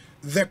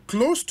 the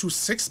close to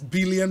 $6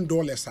 billion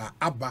are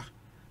ABBA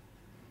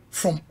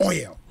from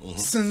oil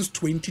since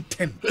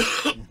 2010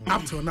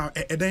 up till now.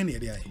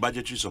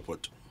 Budgetary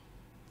support.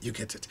 You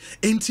get it.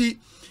 And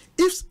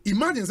if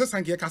imagine this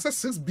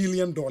 $6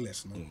 billion,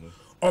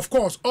 of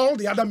course, all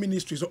the other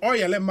ministries,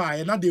 oil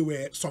and now they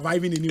were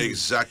surviving in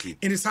Exactly.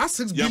 And it's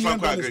 $6 billion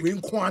we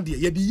in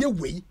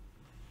Kwandi,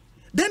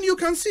 then you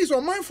can see so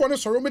my phone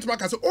is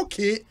back and say,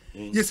 okay,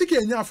 you see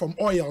from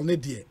oil,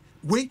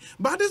 wait,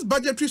 but this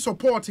budgetary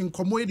support in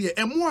commodity,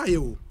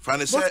 MYO.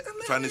 Fanny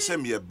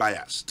me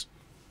biased.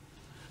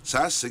 So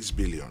 $6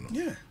 billion.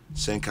 Yeah.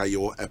 Senka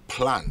you a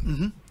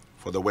plan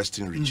for the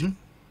Western region.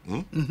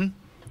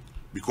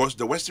 Because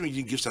the Western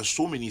region gives us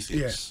so many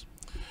things.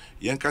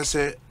 Yanka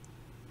say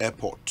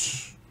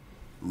airport,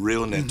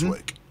 rail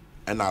network,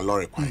 and our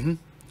lorry quine.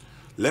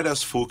 Let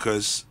us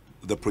focus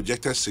the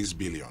projected $6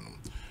 billion.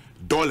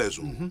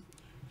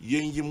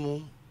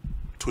 Yenyimu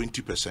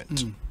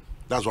 20%.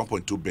 That's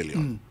 1.2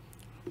 billion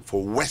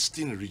for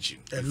Western region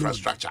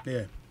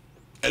infrastructure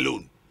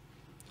alone.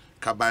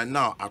 By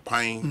now,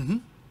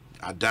 acquiring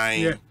a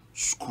dying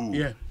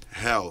school,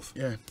 health,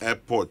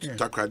 airport,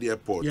 Takrady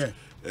airport,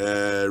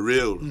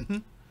 rail.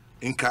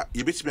 Inka,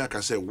 you bet me, I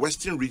can say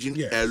Western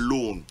region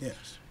alone.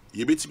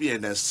 You bet me,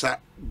 and then sa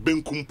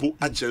benkumpo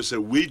actually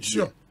wage.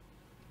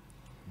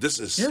 This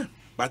is.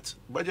 But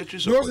budgetary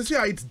support. Because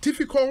it's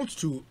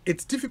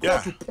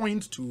difficult to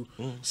point to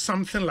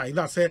something like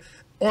that. Say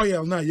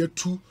oil now you're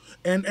two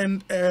and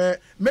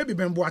maybe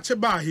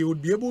Bemboacheba he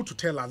would be able to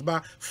tell us.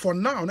 But for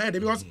now,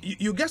 because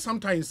you get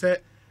sometimes say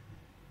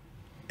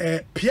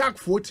Piak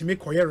for to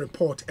make a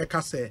report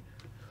eka say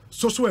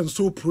so and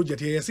so project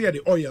here say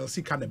the oil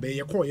see can be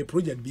a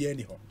project be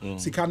anyhow.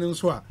 See can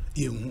so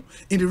and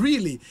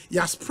really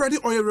you're spreading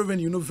oil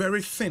revenue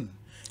very thin.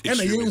 And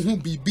who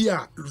be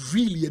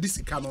really this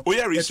cannot. Oh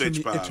yeah, research.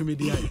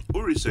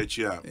 Research,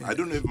 yeah. I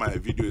don't know if my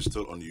video is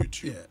still on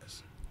YouTube.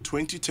 Yes.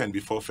 2010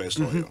 before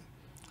first oil.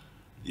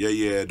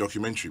 Yeah,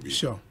 documentary.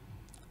 Sure.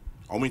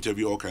 I'll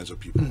interview all kinds of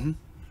people.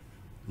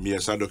 Me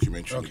as a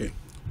documentary. Okay.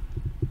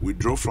 We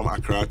drove from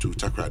Accra to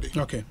Takrady.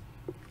 Okay.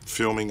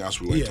 Filming as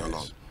we went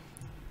along.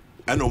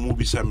 And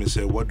Omubi said me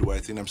say, what do I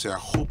think? I'm saying I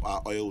hope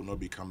our oil will not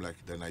become like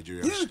the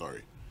Nigerian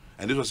story.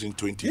 And this was in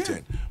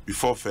 2010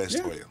 before first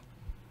oil.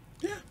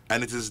 Yeah.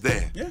 And it is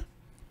there. Yeah.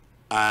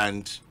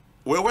 And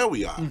where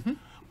we are,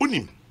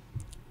 Unim,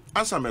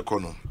 answer me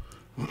kono.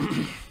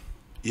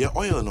 Yeah,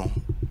 oil no.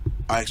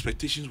 Our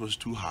expectations was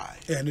too high.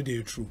 Yeah, no,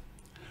 they're true.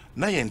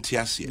 Na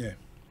yentiasi. Yeah.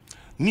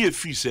 Near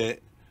fee say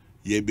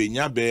ye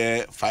benya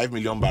be 5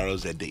 million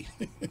barrels a day.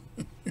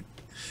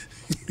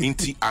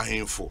 Inti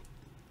ahenfo.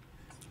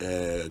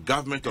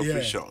 Government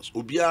officials.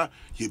 Ubia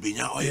ye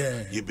benya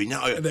oil. Ye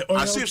benya oil.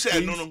 As if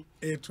say no.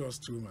 It was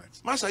too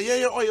much. Master,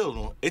 oil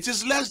no. It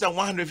is less than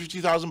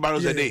 150,000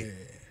 barrels a day.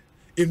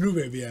 In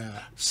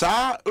Rubia.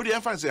 Sir, would you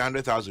fancy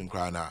 100,000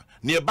 krana?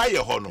 Nearby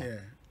your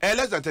honor.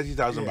 Less than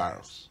 30,000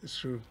 barrels. It's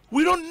true.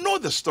 We don't know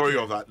the story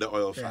of that, the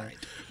oil find.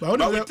 But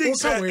we think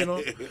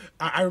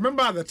I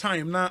remember at the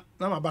time, now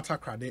my butter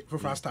credit for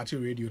first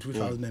started radio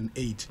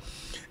 2008.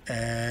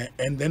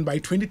 And then by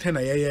 2010,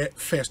 I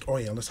first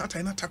oil. The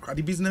Saturday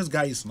the business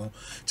guys, no.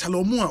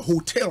 Chalomua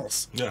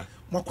hotels. Yeah.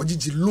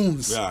 Mwakojiji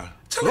loans. Yeah.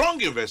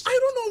 Wrong investment. I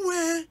don't know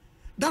where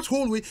that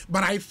whole way,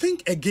 but I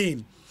think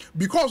again,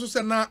 because we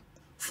said now,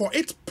 for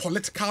its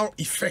political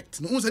effect,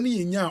 no one's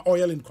any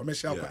oil in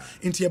commercial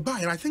into a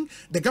buy, and I think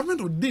the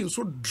government would do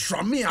so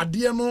drama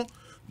idea no.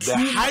 The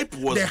hype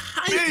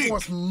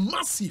was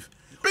massive.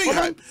 Big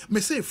hype. Me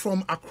say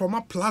from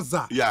Akroma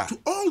Plaza to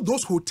all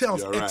those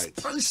hotels,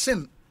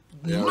 expansion.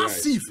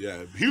 Massive.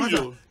 Yeah, huge.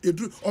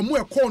 Or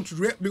more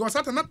country because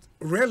that's not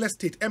real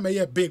estate.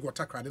 MA big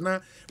water card. Na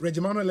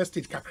Regimental real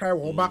estate kakra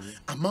oba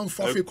amount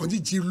for fe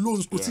konji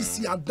loans ko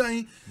sisi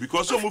adan.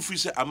 Because some of you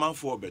say amount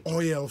for bet.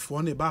 Oil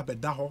for ne ba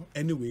beda ho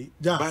anyway.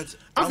 Ja. But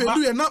afi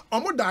do ye na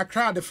omo da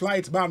Accra the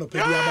flight ba no pe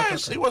bia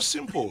yes, it was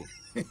simple.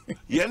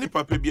 Yeah, any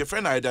papa be a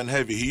friend I done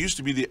heavy. He used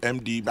to be the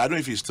MD, I don't know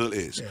if he still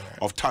is,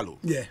 of Talo.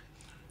 Yeah.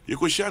 You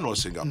could share no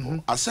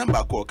Singapore.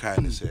 Asemba ko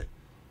kind say,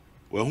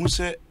 well who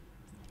say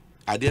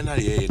I didn't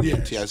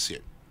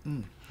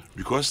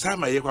because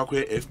time I kwa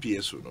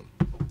FPS no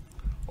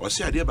or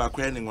say I did back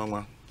any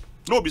one.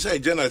 No,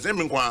 besides journalists,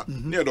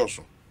 near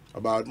Dawson.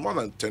 about more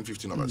than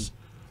 10-15 of us.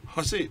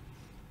 I say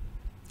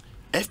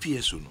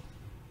FPS no.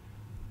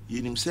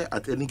 You say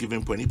at any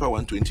given point, if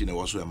 120 in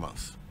also a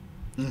month.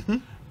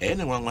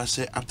 Anyone will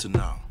say up to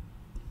now,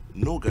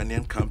 no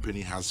Ghanaian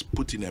company has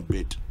put in a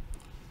bid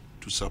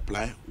to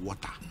supply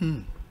water,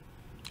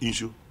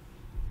 issue,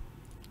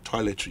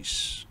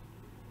 toiletries,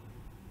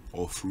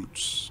 or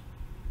fruits.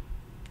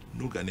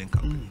 No Ghanaian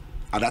company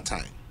at that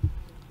time.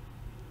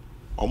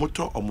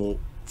 Omo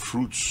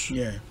fruits,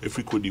 if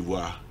we Cote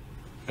d'Ivoire,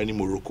 any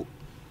Morocco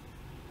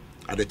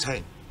at the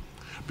time,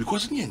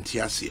 because in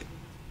NTS,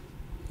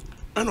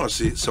 and I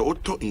say so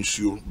auto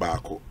insure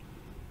bako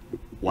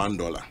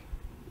 $1.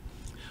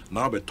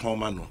 Now be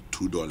Tomano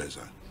 $2.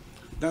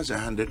 That's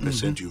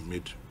 100% you've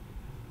made.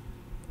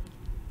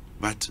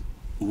 But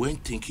when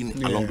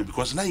thinking along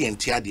because now you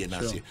entire the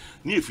say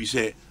if you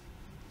say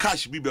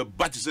cash be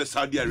but is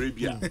Saudi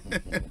Arabia.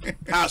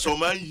 So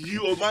man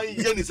you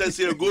yen is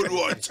say gold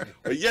watch.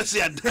 Yes,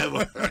 yeah,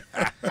 devil.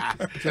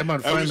 Finally.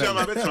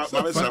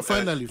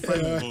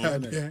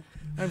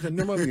 I'm the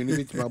number of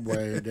units, my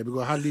boy.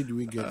 Because hardly do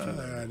we get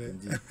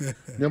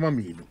number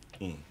me.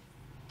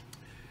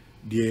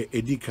 The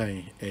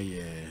Edikai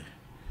a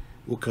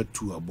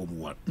to a bomb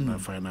one,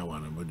 and final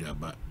one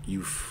about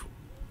youth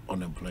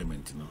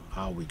unemployment,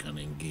 how we can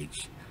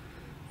engage,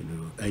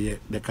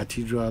 the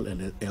cathedral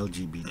and the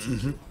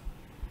LGBT.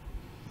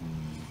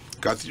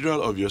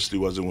 Cathedral obviously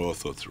wasn't well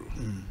thought through.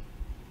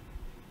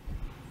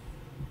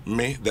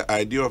 Me, the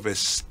idea of a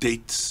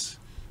state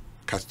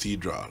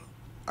cathedral,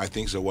 I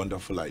think is a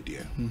wonderful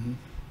idea.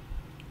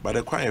 But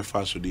the quite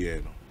fast with the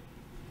air,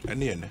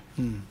 and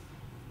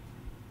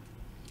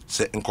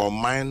say in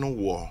command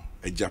war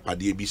a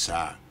Japadi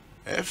bisa,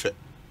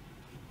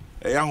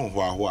 a young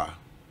Hua,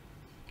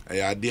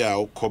 a idea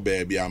of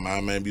Kobe be a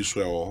man be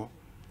swear,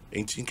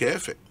 ain't think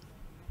effort.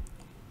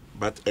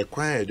 But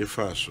acquire the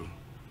first,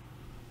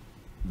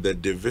 the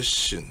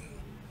division,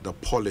 the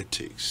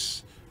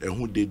politics, and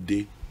who did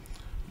they,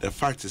 the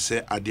fact is,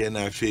 say, at the end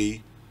of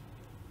the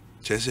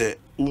say,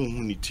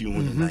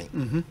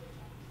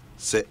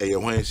 say, a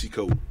one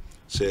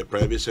say,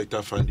 private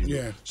sector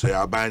funding, say,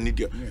 I buy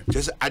it,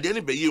 just at the end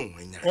of the year,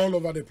 all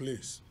over the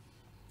place.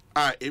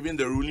 Even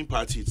the ruling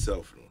party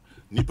itself,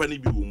 Nipani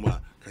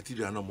Buma,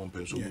 Cathedral no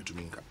Mompenso to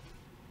Minka.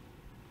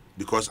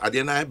 Because at the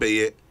end of the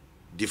year,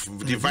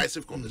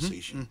 divisive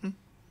conversation.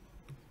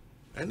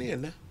 And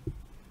then,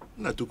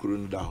 not to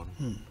run down.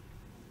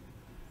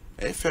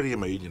 A ferry,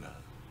 my union.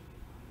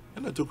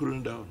 And I took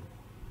run down.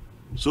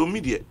 So,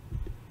 media,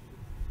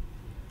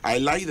 I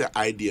like the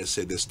idea,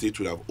 said the state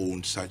would have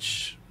owned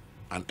such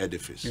an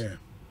edifice.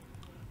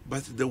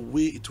 But the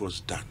way it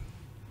was done,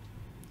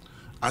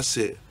 I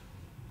say,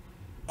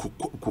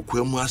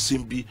 Kukwemu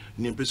Asimbi,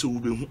 Niampeso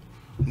Ube,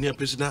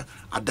 Niampesina,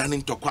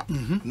 Adaning Tokwa,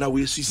 now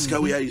we see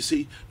Skawia, you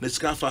say,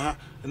 Neskafa,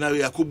 now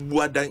we are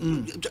Kubuada,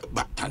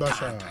 but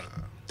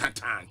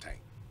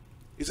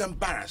it's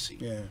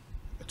embarrassing.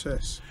 It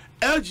is.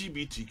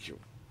 LGBTQ.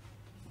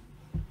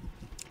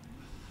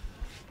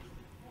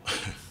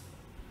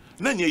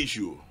 Nanya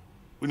issue.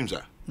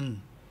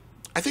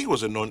 I think it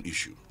was a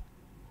non-issue.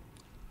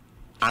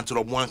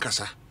 Until one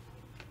kasa.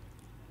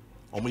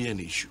 An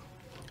issue.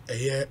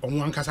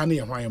 One kasa ni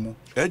why mo.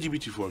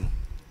 LGBT for no.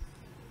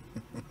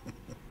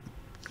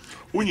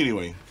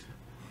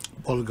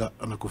 Olga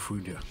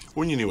Anakofudia.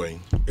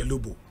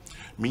 Elubo.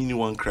 Mini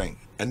one crying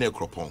and a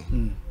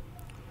cropon.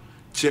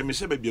 Che me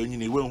say baby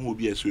onyini wen hu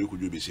bi eso e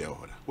kudwo besi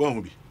ahoda. Wen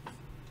hu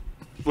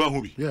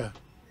bi. Yeah.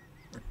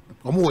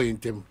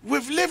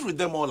 We've lived with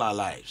them all our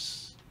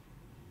lives.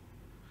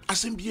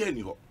 Asembi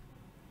ani ho.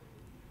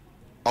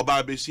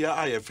 Oba besia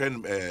aye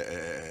friend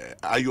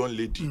iron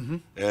lady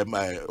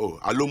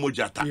Alomo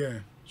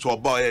Jata. So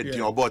oba e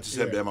din oba ti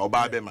se be ma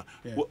oba be ma.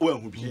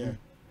 Wen hu bi.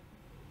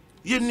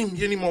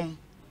 Yenim mom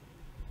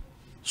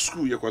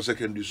school ye kwa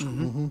secondary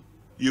school.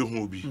 Ye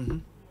hu bi.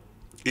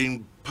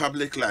 In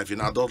public life, in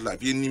adult life,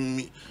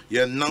 we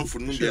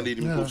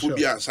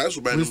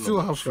still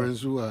have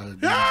friends who are.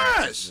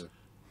 Yes!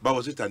 But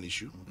was it an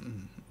issue?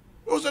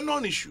 It was a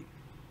non issue.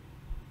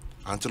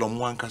 Until on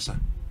one casa,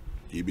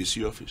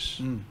 EBC office,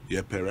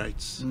 pay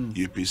rights,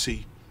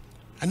 EPC.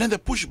 And then the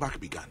pushback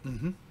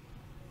began.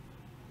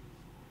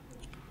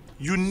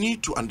 You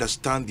need to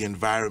understand the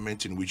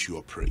environment in which you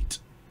operate.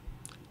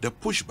 The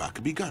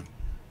pushback began.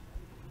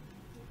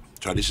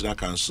 Traditional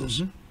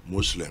councils,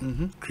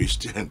 Muslim,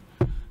 Christian,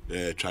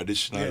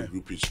 traditional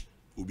group is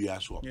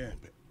Ubia Swap.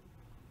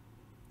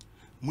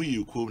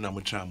 You come na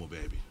muchamo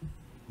baby.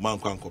 Man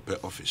can compare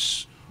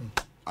office.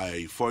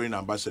 I foreign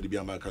ambassador be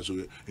America so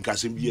in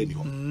Kasim be any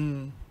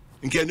home.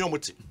 In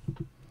Kenyomuti.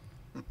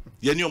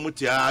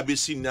 Yenyomuti,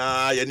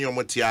 Abisina,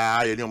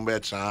 Yenyomutia,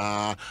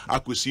 Yenyombeta,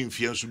 Akusim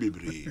Fiansu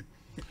Bibri.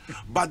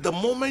 But the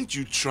moment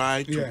you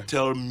try to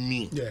tell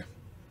me,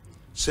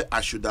 say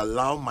I should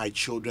allow my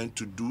children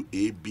to do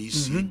A, B,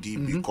 C, D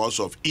because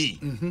of E,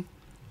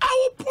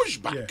 I will push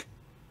back.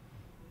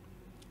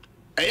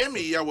 I am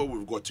here where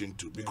we've got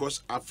into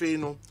because I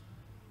feel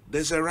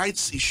there's a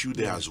rights issue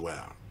there as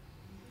well.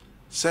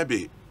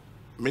 Sebi,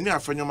 many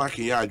of you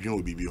making your dream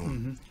will be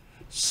home.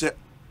 Say,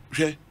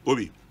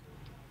 Obi.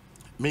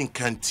 Min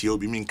can't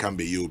obi, min can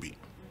be obi.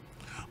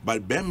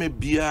 But Beme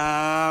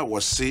Bia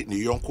was say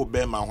ni yonko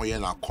Bema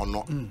Hoyana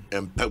Kono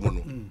and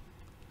Pemono.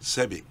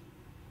 Sebe.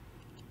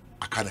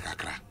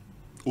 Akanakakra.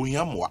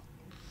 Unyamwa.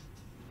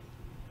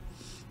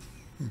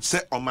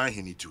 Set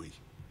Omanhene to it.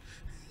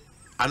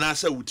 And I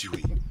said,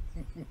 Utiwi.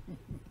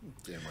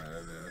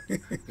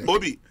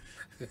 Obi,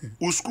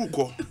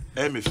 Uskuko,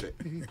 Emefe.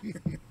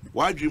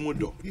 Why dream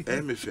do,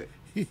 Emefe.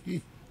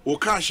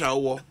 Okasha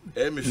wo,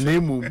 Emefe.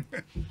 Name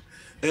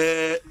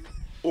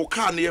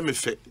Oka near me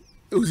fe.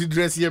 Who's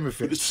dress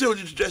Yemefe? So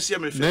did dress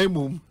Yemefe.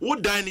 Name Who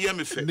dine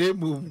Yemefe?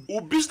 Name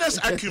O business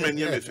acumen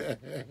Yemefe.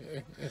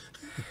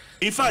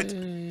 In fact,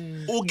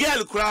 O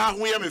girl cry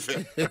who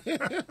Yemefe.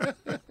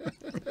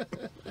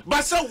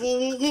 But so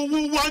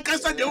one can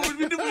say, don't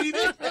be doing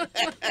it.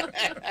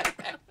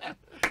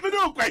 But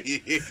no, quite.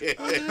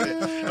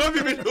 Don't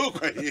be no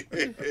quite.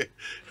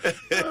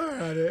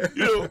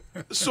 You know,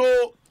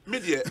 so,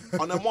 media,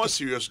 on a more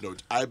serious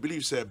note, I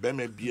believe, sir,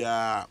 Beme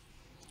Bia.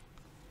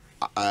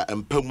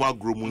 Mpemwa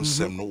gromun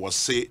sem no was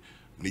say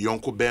the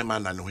yonko bema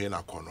na no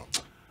na kono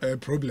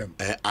problem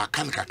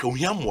akanka ka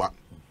uhiamwa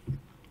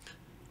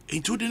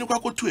into the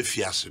kwako to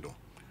efiase no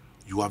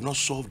you have not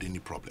solved any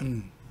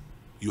problem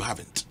you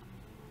haven't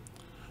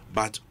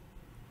but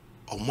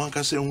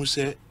omanka say hu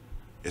say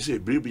say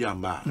bribi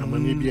amba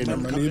amani bi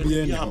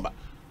amba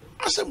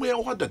asem we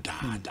what the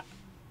dada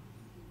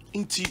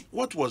inti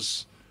what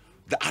was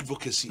the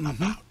advocacy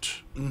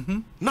about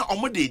na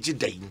omode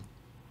ejidan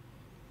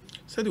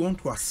said they want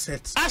to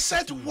assert.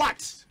 Assert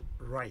what?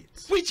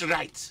 Right. Which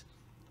right?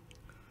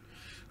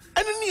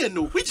 I don't need to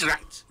know which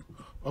right.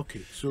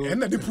 Okay, so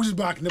and then they push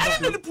back. And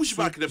then they push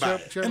back the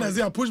back. And as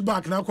they push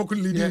back now, could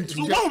lead into.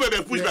 So what will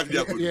they push back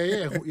there?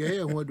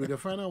 Yeah. What do the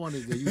final one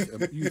is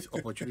the youth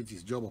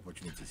opportunities, job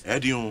opportunities.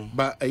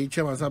 But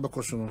Chairman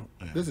Sabakosono,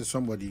 this is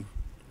somebody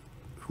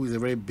who is a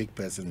very big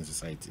person in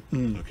society,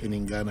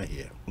 in Ghana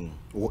here,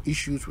 or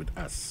issues with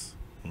us.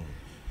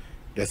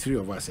 The three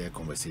of us had a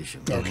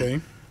conversation. Okay.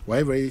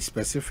 We're very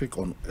specific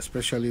on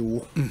especially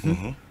war.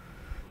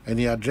 And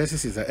he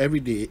addresses it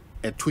every day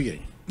at 2 years.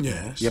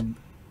 Yes. Yeah,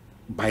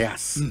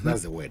 bias.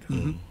 That's the word.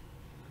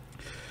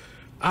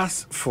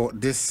 As for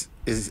this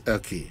is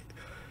okay.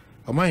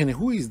 Omanhene,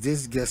 who is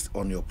this guest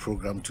on your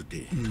program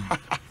today?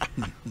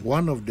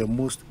 One of the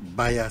most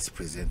biased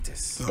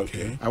presenters.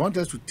 Okay. I want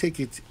us to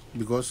take it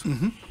because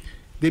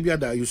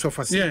Debiada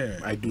Yusufa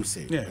said, I do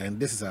say, and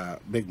this is a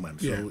big man,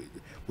 so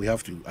we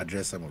have to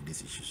address some of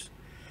these issues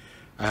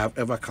I have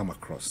ever come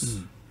across.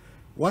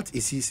 What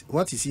is he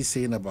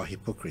saying about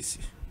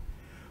hypocrisy?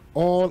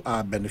 All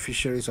are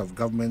beneficiaries of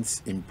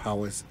governments in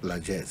powers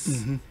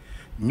largesse.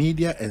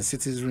 Media and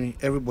citizenry,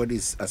 everybody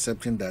is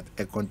accepting that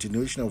a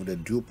continuation of the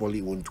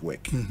duopoly won't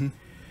work.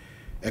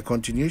 A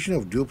continuation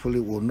of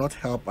duopoly will not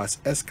help us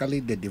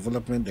escalate the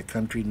development the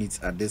country needs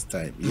at this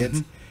time. Yet,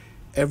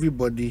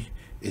 everybody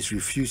is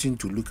refusing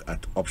to look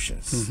at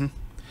options.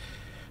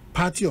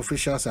 Party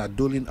officials are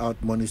doling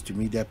out monies to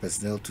media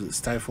personnel to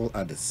stifle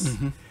others.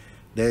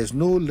 There is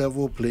no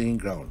level playing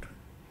ground.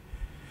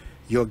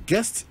 Your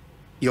guest,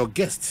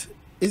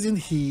 isn't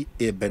he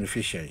a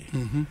beneficiary?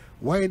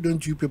 Why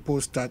don't you people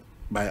start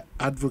by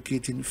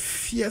advocating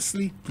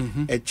fiercely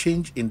a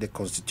change in the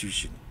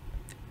constitution?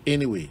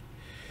 Anyway,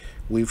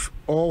 we've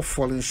all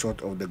fallen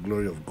short of the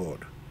glory of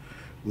God.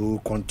 We will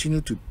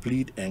continue to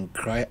plead and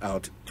cry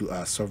out to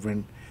our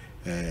sovereign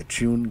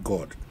triune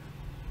God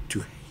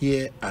to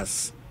hear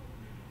us,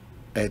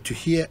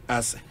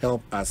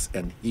 help us,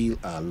 and heal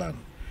our land.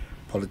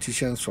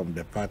 Politicians from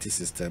the party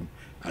system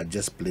are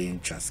just playing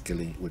chess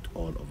killing with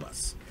all of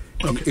us.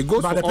 Okay. It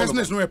goes but the person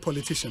is not a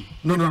politician.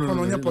 No,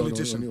 only a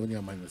politician. Only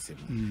a minor. So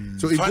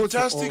it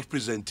fantastic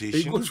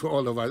presentation. It goes for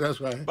all of us. That's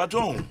why. But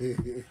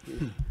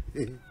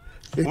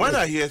when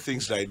I hear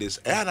things like this,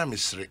 I'm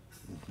mystery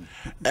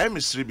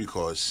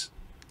because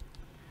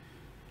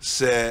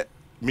say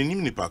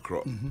minim ni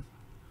pakro,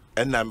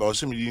 and I'm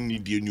also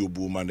need the new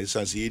boom and it's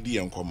as ED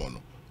and common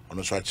on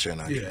a swatch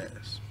channel.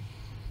 Yes.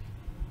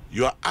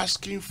 You are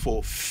asking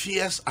for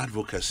fierce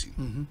advocacy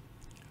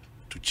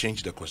to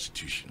change the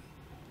constitution.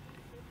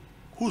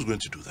 Who's going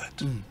to do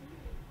that?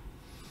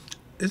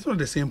 It's not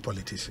the same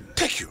politician.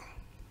 Thank you.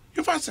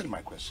 You've answered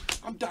my question.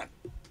 I'm done.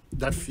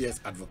 That fierce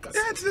advocacy.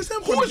 Yeah, it's the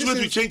same Who is politician.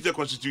 going to change the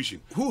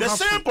constitution? The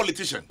same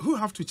politician. Who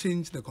have to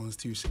change the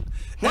constitution?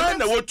 When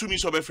the word to me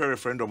so be fair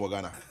referendum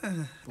Ghana.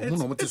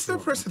 It's the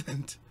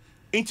president.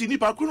 Inti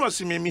nipa kuno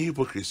asime me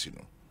hypocrisy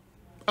no.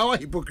 Our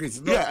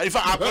hypocrisy. No? Yeah, if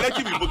I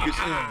collective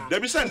hypocrisy. There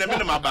be send them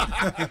in my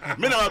back.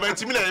 Me na ba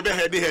inti me na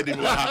be head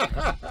in la.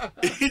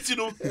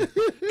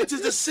 It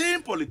is the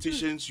same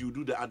politicians you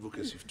do the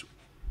advocacy to.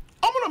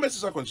 I'm gonna mess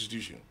this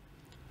constitution.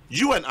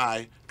 You and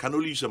I can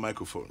only use a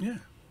microphone. Yeah.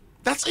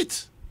 That's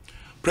it.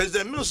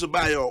 President Mills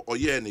by or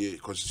in a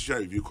Constitutional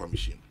Review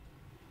Commission.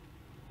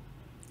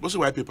 What's the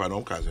white paper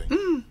no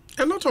cousin?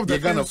 A lot of the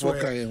things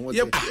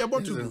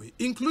were,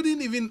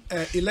 including even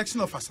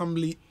election of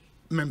assembly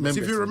members.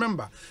 If you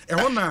remember,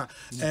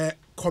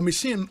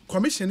 commission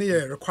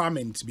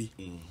requirements be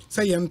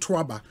say yen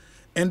twaba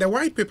And the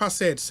white paper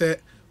said, say,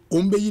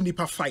 Ombeyi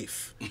nipa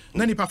 5.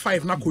 Na nipa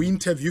 5 na ko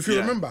interview. If you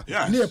remember,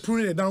 near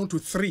pruning it down to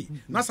 3.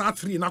 That's our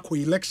 3 na ko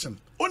election.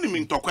 Only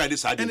mean talk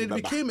this and it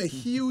became a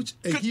huge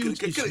issue.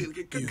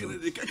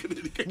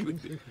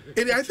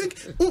 I think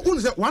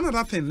one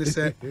other thing is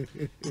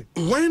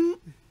when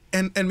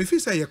and if you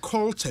say a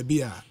call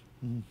Chabia,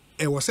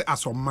 it was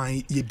as on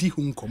my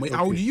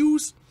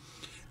yedihunkom.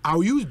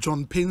 I'll use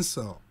John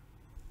Pencil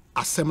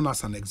as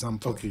an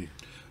example. Okay.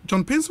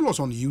 John Pencil was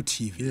on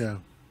UTV. Yeah.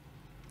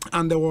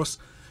 And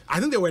I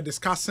think they were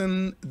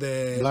discussing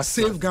the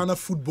Save Ghana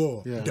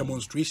football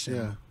demonstration.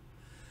 Yeah.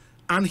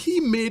 And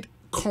he made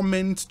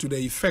comments to the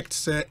effect,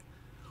 say,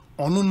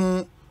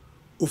 no,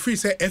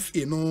 officer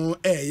FA no,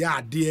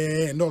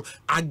 and all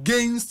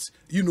against,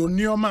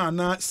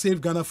 Neoma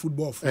Save Ghana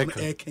football from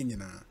Air Kenya.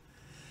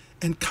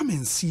 And come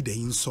and see the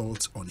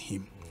insults on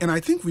him. And I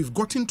think we've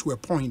gotten to a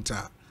point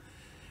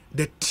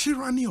the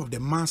tyranny of the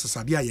masses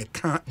are there, you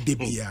can't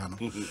debiano.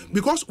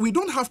 Because we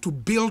don't have to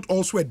build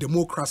also a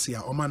democracy,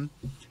 Oman.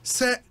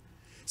 Say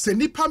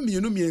nipa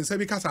mienu say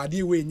because I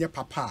did way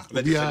papa.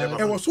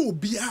 It was so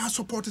be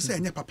support to say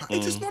papa.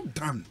 It is not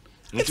done.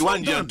 It's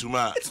not done.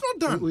 It's not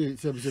done.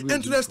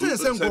 And to the extent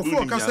saying go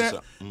for because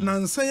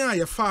Nansaya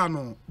ye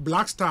fano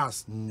Black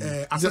Stars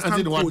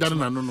assistant coach.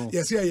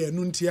 Yes,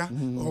 Nuntia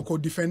or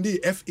could defend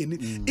the F in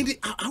it.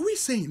 Are we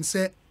saying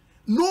say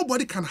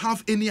nobody can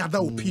have any other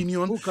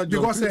opinion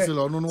because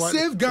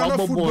Save Ghana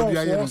football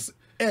force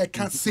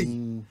can't say.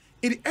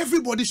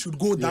 Everybody should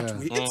go that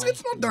way.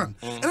 It's not done.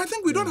 And I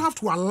think we don't have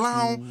to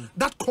allow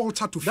that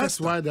culture to fester.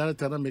 That's why the other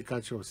time make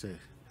culture say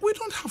we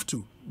don't have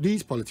to.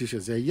 These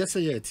politicians say, yes,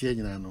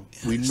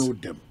 we know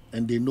them.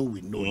 And they know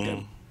we know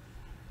them.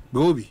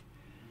 Bobi,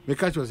 make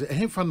culture say,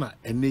 hey, fana,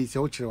 and they say,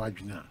 what you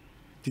want now?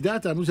 To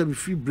that time, we have a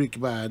free break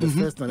by the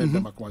first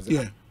time.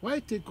 Why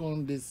take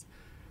on this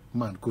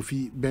man,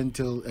 Kofi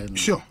Bentel and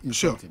sure.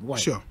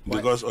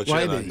 Because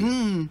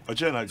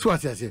Ochena. So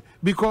what I say?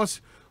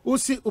 Because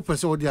see,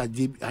 person they are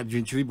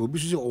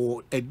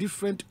or a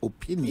different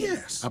opinion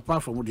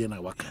apart from what they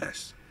are working.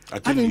 Yes. I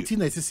didn't say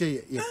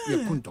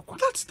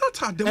that's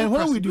how democracy. And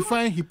when we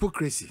define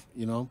hypocrisy,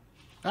 and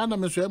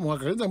I'm sure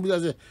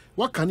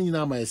what can you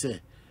now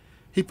say?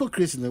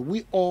 Hypocrisy,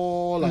 we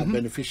all are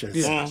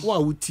beneficiaries. Yes. We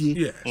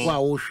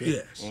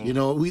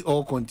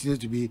all continue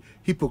to be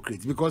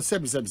hypocrites because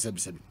sebi.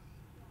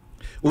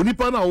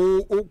 Onipa na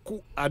o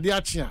ade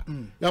achia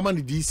yaman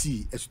the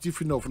DC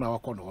executive of na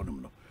wakọ no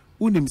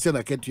unim say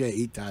na ketua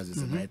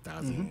 8,000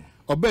 9,000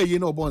 obey ye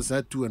no bon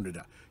say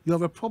 200 you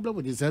have a problem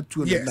with this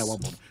 200 na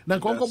wabon na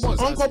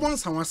uncle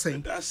bonds are saying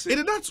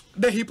it that's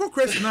the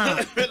hypocrisy now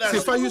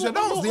if I use that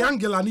was the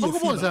angle and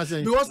because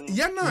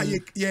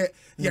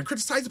you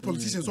criticize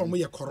politicians on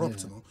we are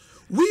corrupt no.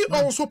 We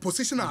also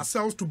position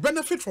ourselves to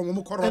benefit from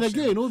corruption. And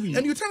again,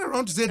 and you turn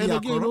around to say they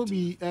are corrupt.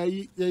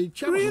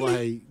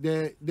 Really?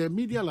 The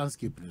media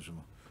landscape.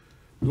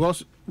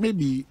 Because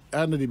maybe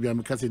I know the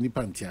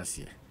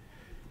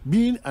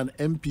being an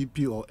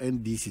MPP or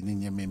NDC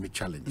may me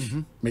challenge.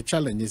 My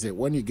challenge is that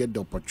when you get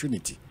the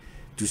opportunity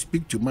to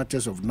speak to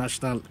matters of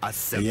national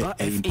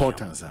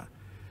importance,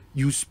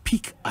 you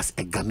speak as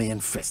a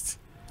Ghanaian first.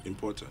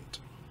 Important.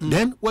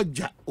 Then what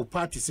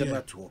party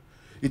said to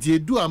if you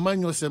do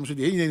among yourselves, so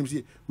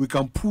we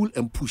can pull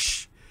and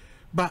push.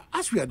 But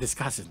as we are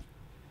discussing,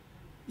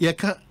 you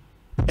can't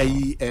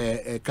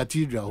a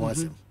cathedral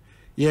was him.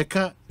 You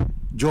can't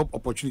job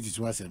opportunities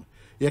was him.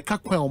 You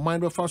can't quite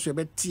mind of us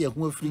about tea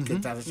who free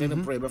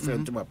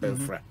to my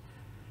friend.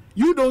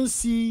 You don't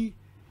see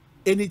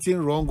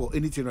anything wrong or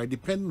anything right,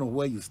 depending on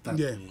where you stand.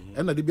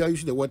 And I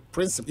use the word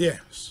principle.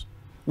 Yes.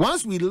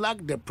 Once we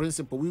lack the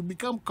principle, we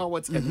become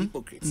cowards and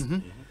hypocrites.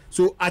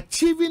 So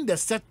achieving the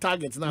set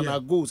targets now our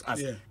goals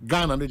as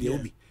Ghana and the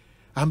Obi.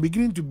 I'm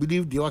beginning to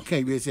believe the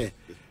okay we say.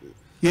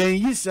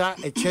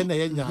 A China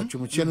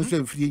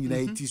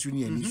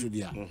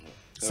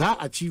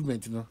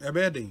achievement,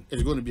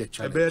 it's going to be a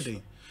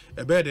challenge.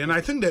 And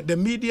I think that the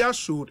media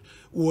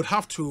would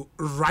have to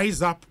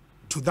rise up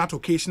to that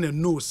occasion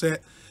and know say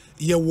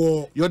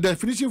your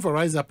definition for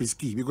rise up is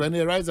key because when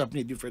they rise up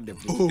need different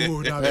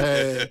definition.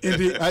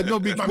 I know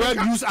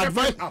well use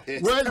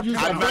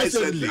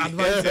advisedly.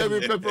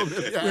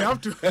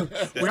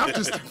 We have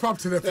to step up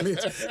to the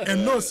plate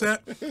and know say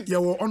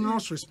your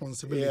onerous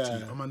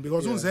responsibility.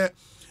 Because say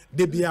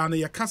they be an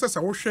your cancer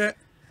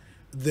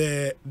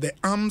the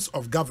arms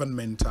of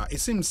government. It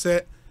seems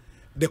say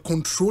the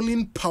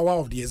controlling power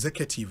of the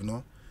executive,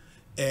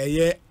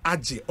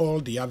 all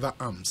the other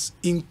arms,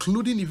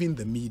 including even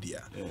the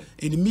media.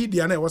 In the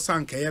media, I was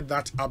saying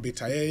that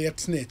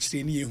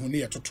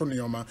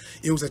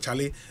it was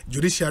actually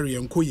judiciary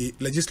and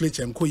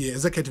legislature and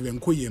executive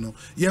and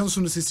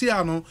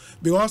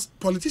because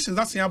politicians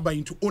that's by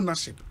into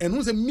ownership and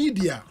who's the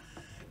media.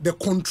 The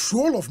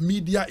control of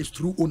media is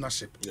through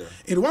ownership.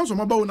 It was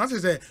about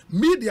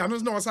media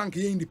knows no one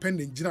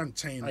independent Jiran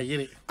China.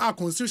 Our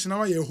constitution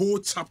now a whole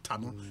chapter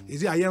no.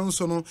 Is it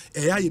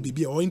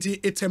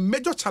it's a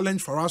major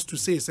challenge for us to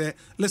say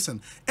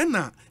listen,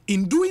 and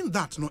in doing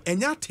that no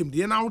enya team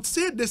and I would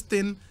say this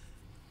thing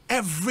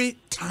every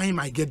time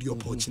I get the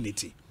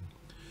opportunity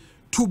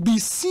to be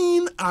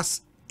seen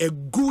as a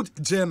good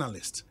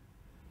journalist,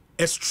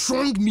 a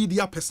strong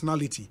media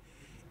personality.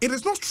 It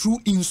is not true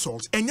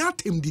insult.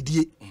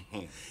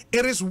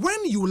 It is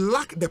when you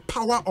lack the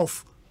power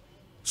of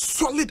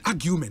solid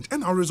argument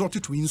and are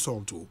resorted to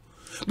insult too.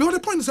 But the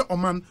point is that, oh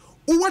man,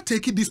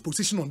 overtaking this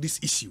position on this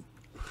issue.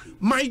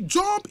 My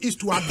job is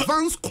to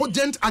advance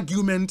cogent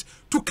argument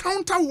to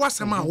counter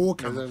Wasema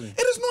Oka. It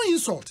is no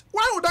insult.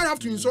 Why would I have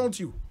to insult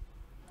you?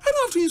 I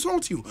don't have to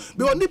insult you.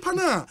 But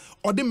Nipana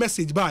or the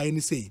message by any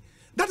say.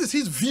 That is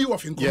his view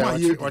of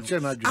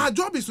Nkrumah. Our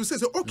job is to say,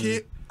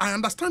 okay, I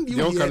understand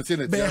you here,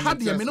 but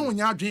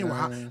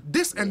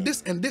this and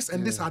this and this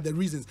and this are the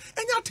reasons.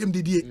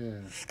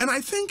 And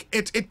I think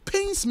it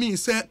pains me,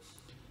 say,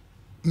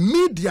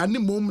 media ni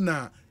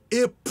momna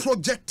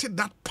projected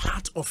that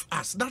part of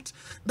us, that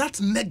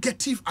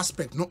negative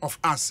aspect of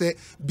us. Say,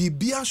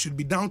 Bibia should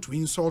be down to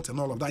insult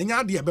and all of that.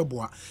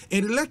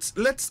 And let's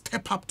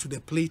step up to the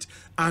plate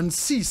and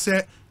see,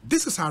 say,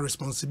 this is our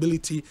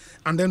responsibility,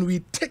 and then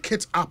we take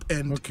it up.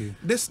 And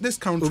this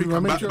country.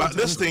 But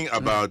this thing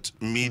about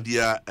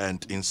media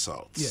and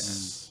insults.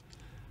 Yes.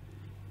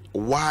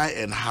 Why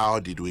and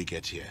how did we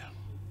get here?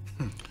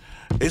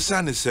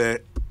 Esani say,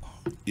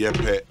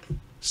 yepe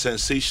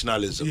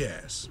sensationalism.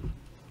 Yes.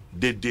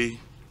 Did they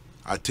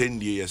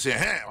attend you? Say,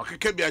 hey, okay,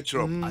 kebi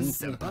achrom.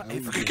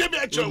 Okay, kebi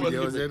achrom.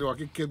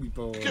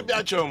 Kebi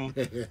achrom.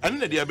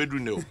 Ane di abedru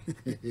ne.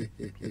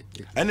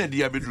 Ane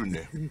di abedru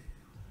ne.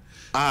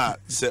 Ah,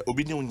 say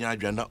obinye unya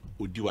adwana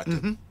odi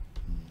watem.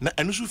 Na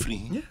enu so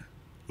firi.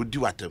 Odi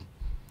watem.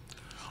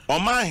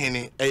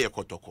 Omanhene eye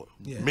kotoko.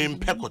 Me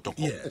mpe kotoko.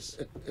 Yes.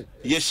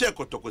 Ye share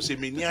kotoko say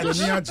me ni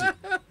aji.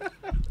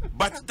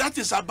 But that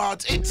is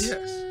about it.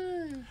 Yes.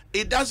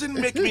 It doesn't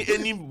make me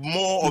any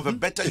more of a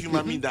better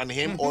human being than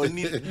him or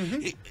any.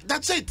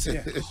 That's it.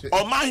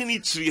 Or Mahini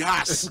tree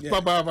has. Say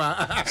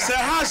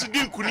has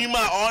din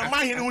kunima or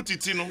Mahini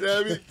utitino.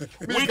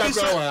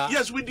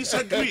 Yes, we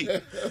disagree.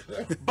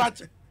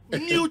 But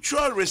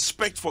mutual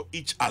respect for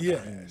each other.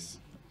 Yes.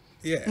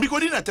 Yeah.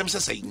 Because in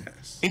attempts saying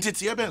it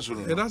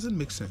doesn't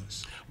make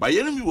sense. But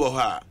enemy will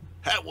have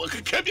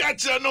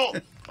no.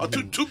 Or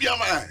to be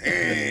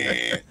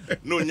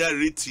no nya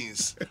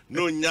ratings,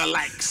 no nya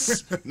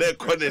likes, no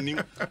economy,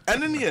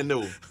 and then you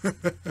know,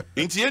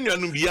 into any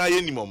one be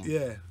any mom.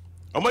 Yeah.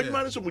 How much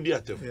money so would you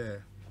attempt? Yeah.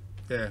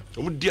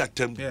 Dear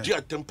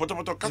attempt,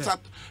 potato,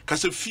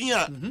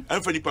 Casafia,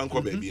 and for the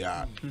panko baby.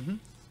 Ah,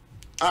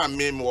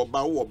 me more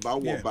bow, or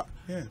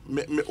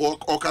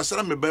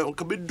Cassara me or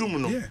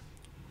Cabedumuno.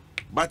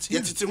 But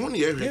yet it's only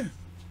here.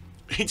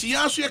 It's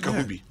Yasu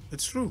Kahubi.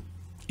 It's true.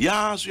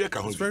 Yasu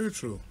Kahubi. It's very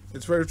true.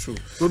 It's very true.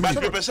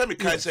 But people say,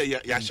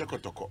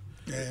 Yashakotoko.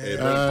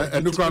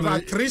 And look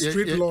at 3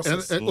 street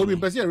losses. Obi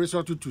Basia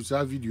resort to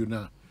sa video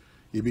now.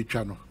 You be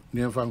channel.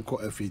 Never call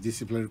a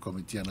disciplinary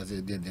committee and I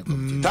said,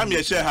 Time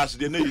your share has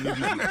the new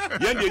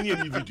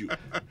video.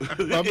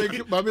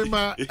 Baby,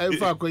 my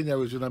ever going there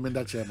was when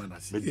that chairman.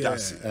 With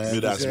us.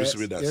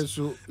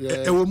 So,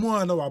 a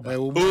woman, oh,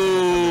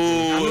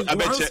 I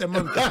bet a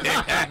month.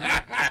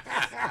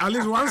 At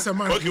least once a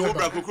month. Okay, we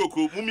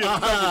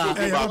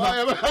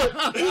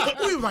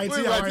invite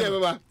you.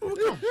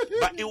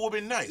 But it will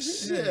be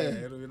nice. Yeah,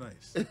 it will be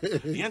nice.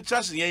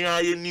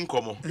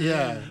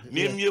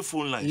 Name your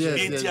phone lines.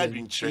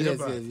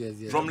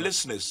 From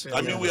listeners.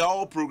 I mean, we are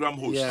all program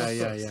hosts.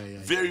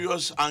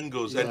 Various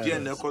angles. And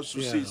then, of course,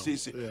 to see.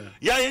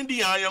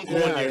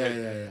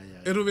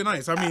 It will be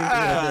nice. I mean,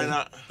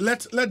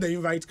 let the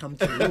invite come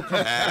to you.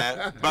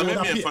 But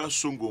maybe if I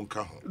Songo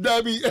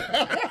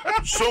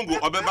Songo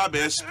Obeba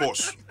Bear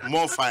Sports,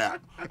 more fire.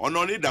 On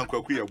only than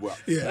Kwakuya.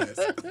 Yes.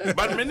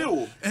 But many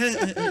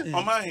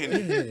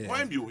Omanhene,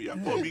 why be we are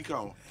Bobby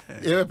Cow?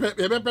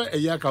 a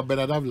yak of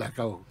Benadam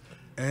Lacao.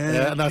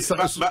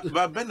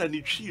 But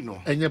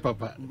Benadichino and your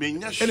papa.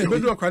 And a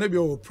good quite a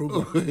bit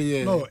program.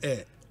 No,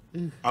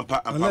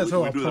 Unless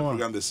we do the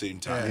program the same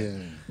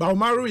time. But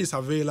Omaru is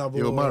available.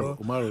 Omaru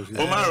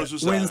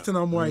Winston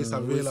Amwa is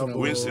available.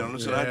 Winston,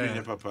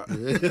 your papa.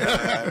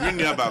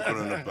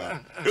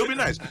 It'll be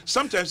nice.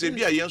 Sometimes it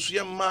be a young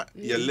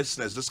your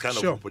listeners this kind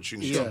of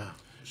opportunity.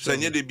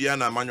 Send you the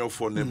Biana manual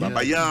phone number.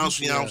 But young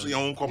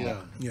come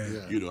on.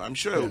 You know, I'm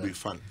sure it will be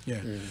fun.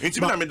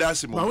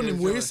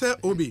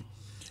 Obi.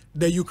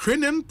 The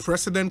Ukrainian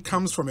president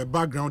comes from a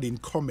background in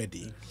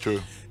comedy.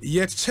 True.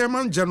 Yet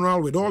Chairman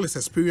General, with all his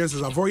experience, is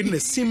avoiding a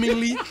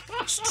seemingly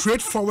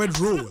straightforward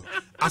role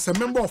as a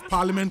member of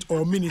parliament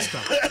or minister.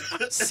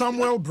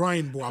 Samuel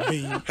Brian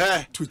Boabeng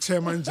to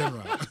Chairman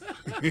General.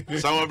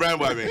 Samuel Brian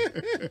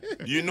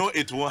Boabeng. You know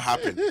it won't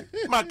happen.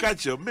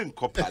 Makacho, men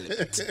call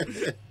parliament.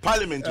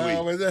 Parliament way.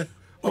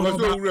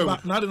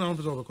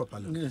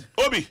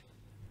 Obi,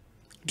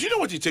 do you know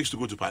what it takes to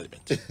go to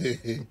parliament?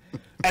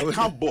 A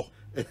cowboy.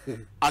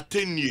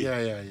 Attend ye.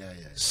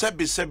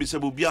 Sebi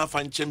bia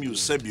fanchem you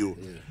sebio.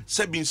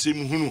 Sebi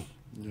hunu.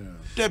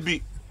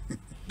 Debbie.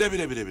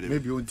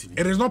 Maybe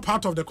it is not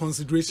part of the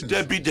consideration.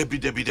 Debbie.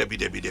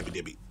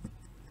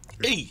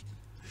 Hey,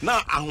 Now,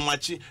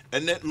 Ahumachi,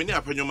 and then many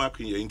Apenyomak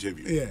in your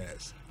interview.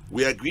 Yes.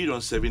 We agreed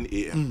on 7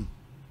 a.m.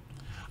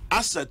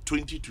 As at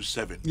 20 to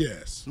 7.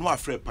 Yes. No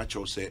afraid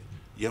Pacho said,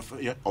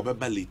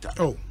 Obeba later.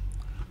 Oh.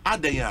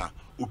 Adaya,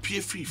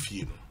 Upie free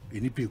fee.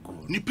 Nipe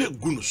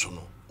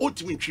Gunusono.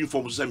 Ultimate tree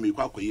form Zami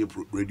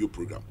radio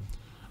program.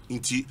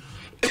 Inti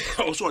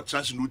also a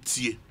chance no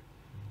tea.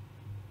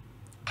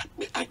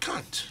 I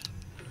can't.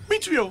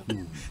 Meet me.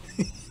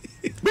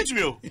 Meet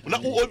me. Now,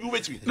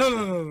 wait me.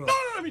 No.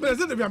 But I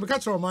said, I'm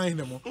catch your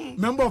mind.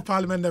 Member of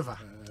Parliament never.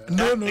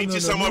 No.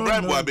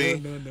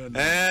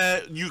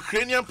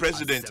 Ukrainian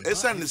president.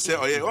 Esan say,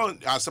 oh yeah,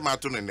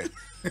 Asamatun.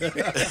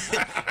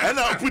 And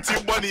I'll put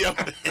him body up.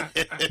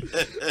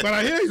 But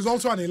I hear he's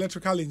also an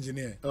electrical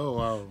engineer. Oh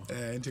wow.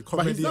 Into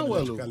comedy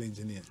electrical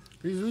engineer.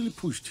 He's really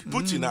pushed.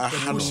 Putin, now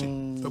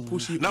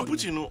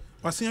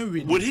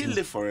Putin, would he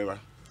live forever?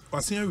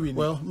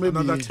 Well, maybe.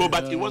 Oh,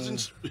 but he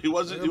wasn't. It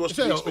was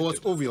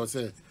obvious.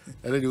 And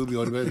then he will be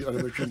on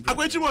the train. I'm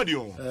going to want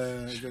you.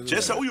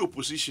 Just how your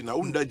position. I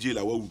wouldn't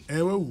jail.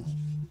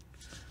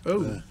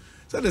 Oh.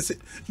 So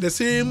the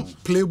same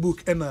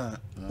playbook and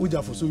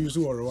Uja for so you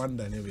saw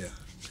Rwanda.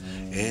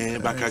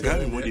 But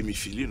Kagame more than me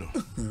feel, you know.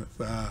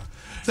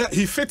 So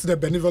he fits the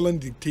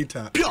benevolent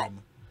dictator. Pure.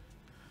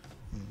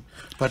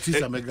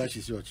 Patricia Megash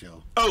is your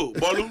child. Oh,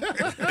 Bolu.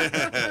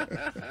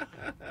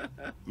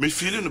 Me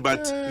feeling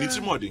about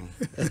Nitimoding.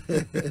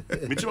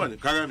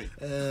 Kagame.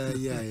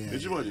 Yeah.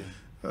 Nitimoding.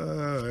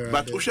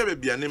 But Usha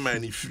be an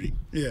name free.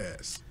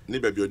 Yes.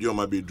 Neighbor be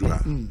your be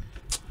dra.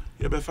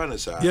 You be fan,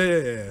 sir.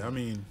 Yeah. I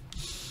mean,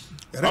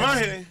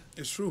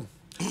 it's true.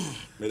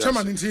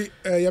 Chairman, inti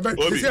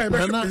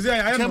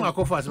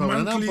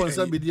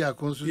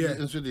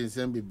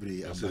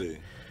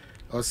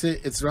I'll say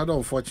it's rather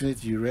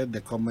unfortunate you read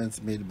the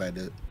comments made by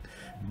the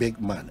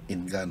big man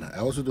in Ghana. I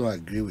also don't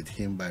agree with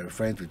him by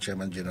referring to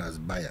Chairman General as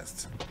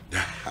biased.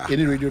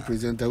 Any radio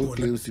presenter who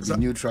claims to be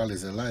neutral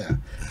is a liar.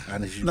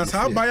 And that's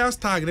how biased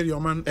targeted your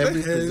man.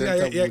 Every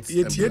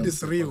presenter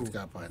this real.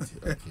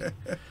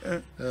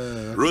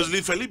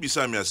 Rosalie Felipe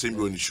Sami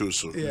assembly on the show,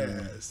 so.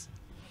 Yes.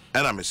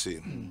 And I'm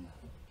saying,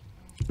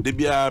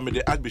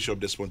 the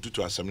Archbishop responded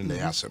to assembly in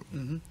the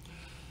assembly.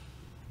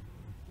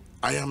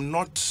 I am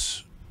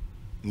not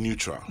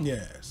neutral.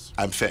 Yes.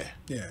 I'm fair.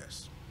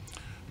 Yes.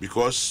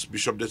 Because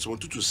Bishop Des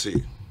wanted to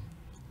say,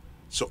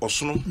 so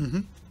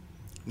Osono,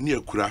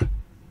 near Kura,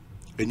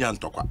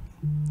 Enyantokwa.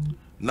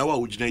 Now I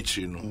would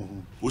nature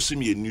no, who see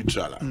me a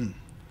neutral.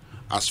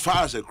 As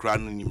far as a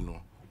crown, you know,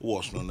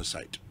 was not on the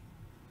side.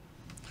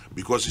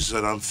 Because it's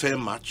an unfair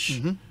match,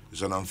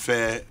 it's an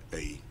unfair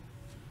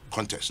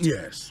contest.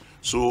 Yes.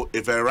 So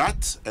if a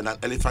rat and an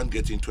elephant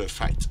get into a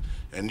fight,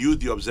 and you,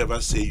 the observer,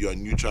 say you are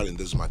neutral in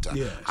this matter,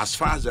 as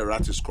far as the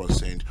rat is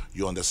concerned,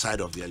 you're on the side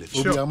of the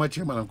elephant.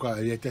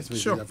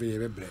 Sure.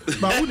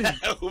 But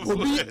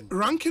Obi,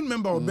 ranking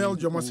member of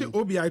Belgium, I say,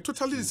 Obi, I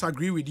totally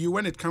disagree with you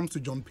when it comes to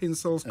John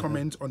Pinsel's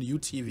comment on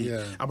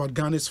UTV about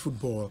Ghana's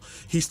football.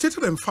 He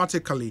stated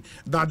emphatically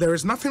that there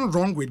is nothing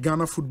wrong with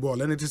Ghana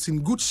football and it is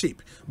in good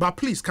shape. But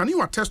please, can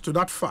you attest to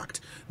that fact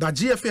that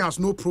GFA has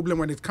no problem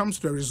when it comes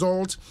to the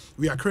result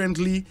we are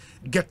currently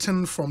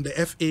getting from the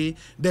FA?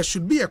 There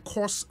should be a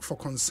cause for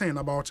concern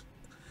about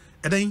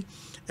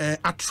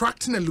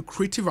attracting a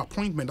lucrative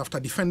appointment after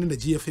defending the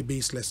GFA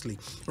baselessly.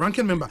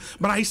 Ranking member,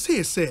 but I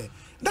say,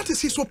 that is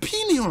his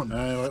opinion.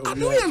 Can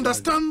we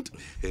understand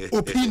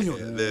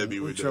opinion?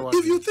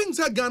 If you think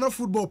that Ghana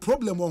football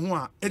problem or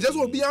what, it just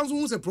will be a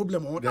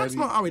problem. That's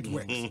not how it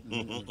works.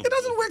 It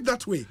doesn't work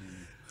that way.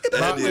 It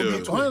doesn't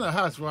work that way. One of the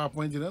house for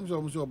appointing them, so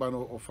I'm sure about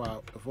a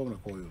phone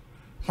call you.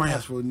 Why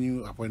ask for a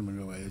new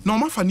appointment?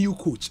 No, for new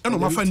coach.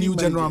 And no, for new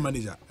general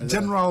manager.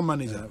 General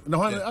manager.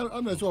 No,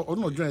 I'm not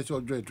joining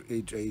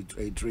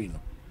a train.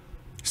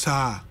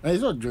 Sir.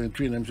 It's not joint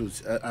train.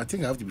 I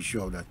think I have to be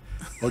sure of that.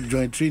 Or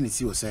joint train is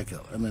your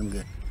cycle. I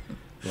mean,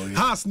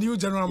 has new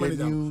general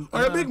manager.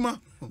 Or a big man.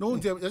 No,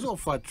 there's no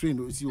fat train.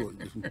 Into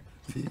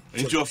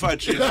your fat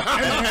train.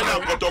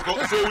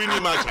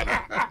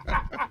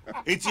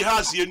 It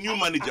has a new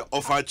manager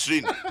of our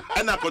train.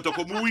 And I got to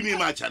go winning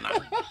match.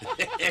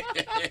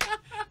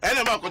 And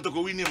I'm going to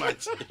go winning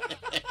match.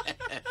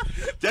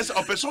 Just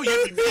a person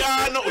you be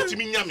no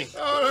Otiminyami.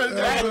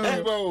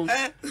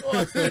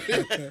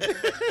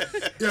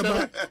 Yeah,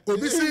 but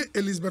obviously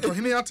Elizabeth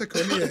Omanhene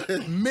article here.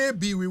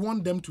 Maybe we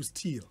want them to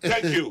steal.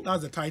 Thank you.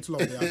 That's the title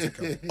of the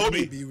article.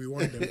 Maybe we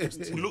want them to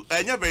steal. Look,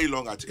 a very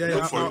long article.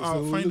 Yeah,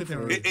 I'll find it.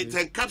 It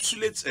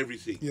encapsulates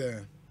everything.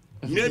 Yeah.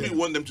 Maybe we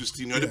want them to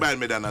steal.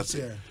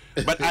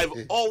 But I've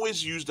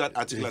always used that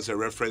article as a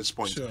reference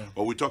point.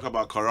 Or we talk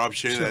about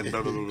corruption and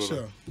blah, blah, blah,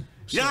 blah.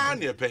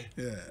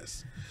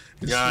 Yes.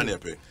 Yeah,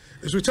 nepe.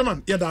 So,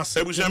 Chairman, yeah, that's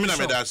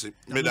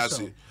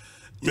it.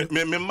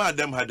 Me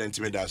madam had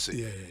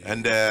intimidation.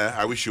 And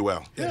I wish you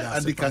well. Yeah,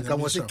 and the Kanka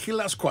was a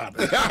killer squad.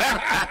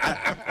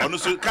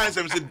 Honestly, kind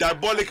of a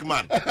diabolic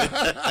man.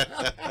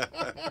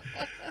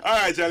 All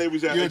right, Charlie, we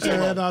shall.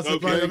 Yeah, that's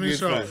okay.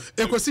 Sure.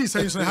 Ekosi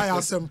says high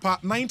asempa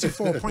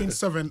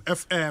 94.7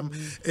 FM.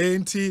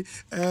 Enti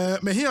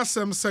me hear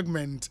some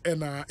segment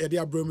and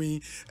Edia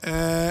Bromi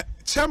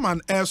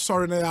chairman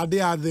sorry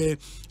they are the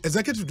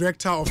executive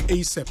director of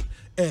ASEP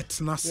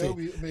Nase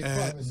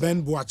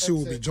Ben Boachi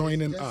will be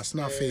joining us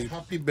now.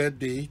 Happy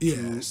birthday to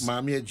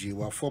Mami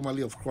Ejiwa,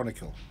 formerly of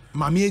Chronicle.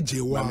 Mami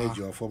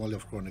Ejiwa, formerly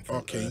of Chronicle.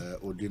 Okay.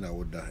 Odina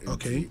Oda.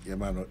 Okay.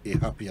 Yamano, a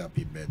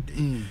happy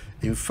birthday.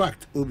 In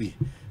fact, Obi,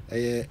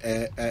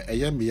 a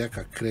young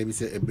Miyaka Krebi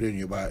said a brain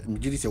you but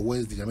it's a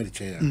Wednesday, I'm in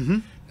chair.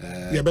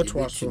 Yeah, but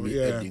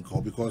yeah.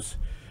 Because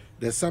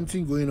there's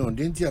something going on.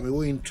 Didn't you have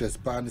a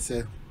interest? Pan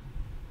say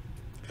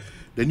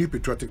the new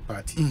patriotic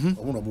party.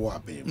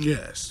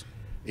 Yes.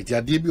 It's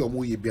a debut or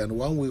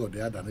one way or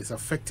the other, and it's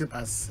affecting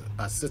us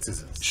as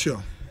citizens.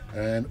 Sure.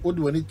 And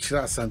when it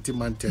Asante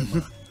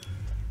Mantem,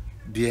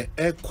 the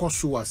air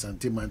Kosu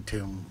Asante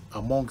Mantem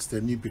amongst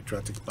the new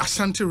patriotic party.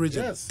 Asante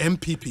region, yes.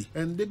 MPP.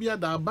 And they be at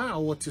the bar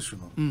what is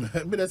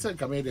but I said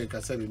Canadian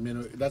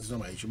Casabi, that's not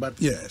my issue. But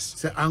yes,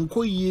 say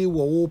Uncle Ye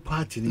were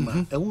party,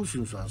 and who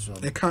should so.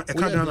 I can't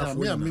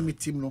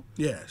team no.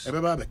 Yes.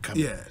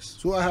 Yes.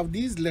 So I have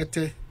this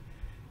letter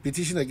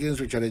petition against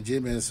Richard J.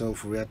 Mensa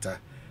Furiata.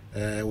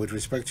 With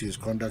respect to his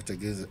conduct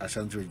against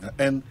Ashanti region,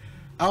 and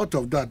out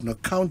of that, no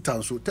counter,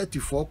 so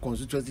 34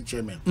 constituency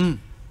chairmen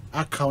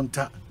are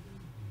counter,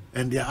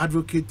 and they are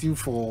advocating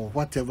for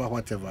whatever.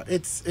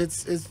 It's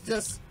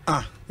just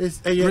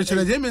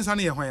Richard J.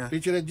 Mensa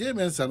Richard J.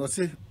 Mensa, no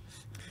say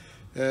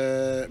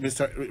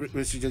Mr.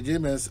 Richard J.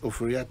 Mensa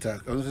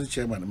Ofuriata, constituency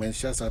chairman,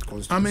 Mensa South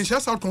constituency.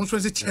 Mensa South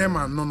constituency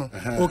chairman, no.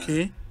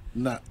 Okay.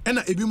 Now, and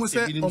Ebimu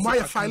say,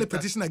 Omaya file a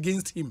petition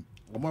against him.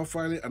 Omaya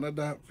file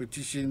another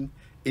petition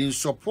in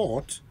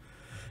support.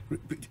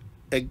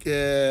 I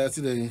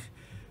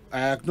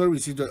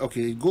acknowledge it.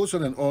 Okay, it goes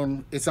on and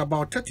on. It's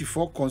about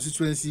 34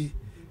 constituency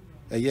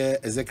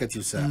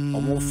executives are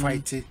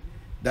fighting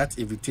that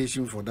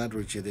invitation for that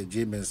Richard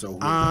J. Mensa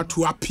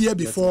to appear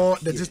before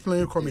the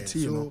disciplinary committee.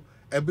 Yeah, so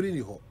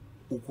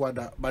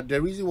but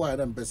the reason why I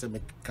don't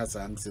make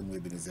Kasa is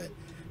that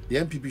the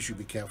MPP should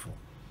be careful.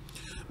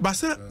 But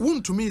sir,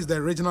 one to me is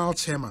the regional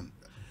chairman.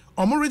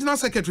 Regional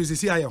secretary is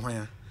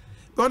here.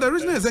 But the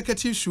regional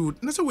executive should.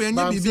 That's why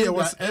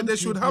they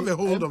should have a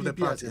hold of the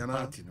party.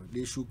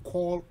 They should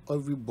call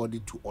everybody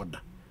to order.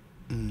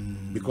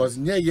 Because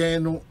no,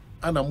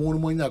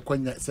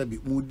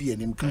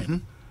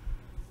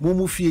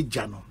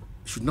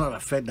 should not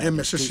affect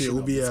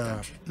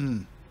that.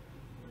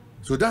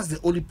 So that's the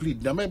only plea.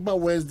 Now, remember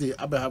Wednesday,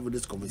 I'll be having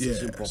this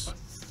conversation proper.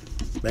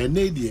 But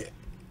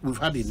we've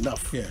had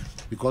enough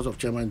because of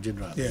Chairman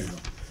General.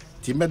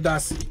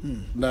 Timedas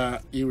na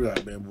era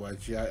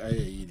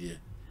Bembuachi.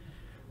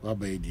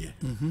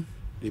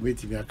 They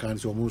made me a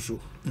cancer almost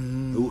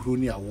who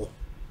near war.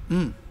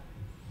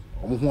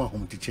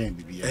 Home to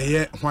change.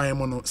 Why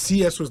am I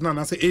CS was not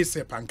as a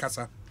ASEP and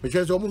Casa?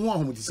 Because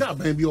home to say,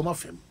 baby, on my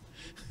film.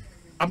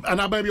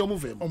 And I baby on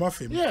my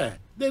film. Yeah,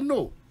 they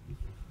know.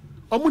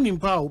 Omunim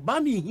Pao,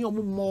 banning here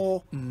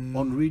more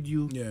on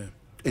radio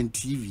and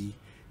TV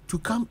to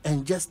come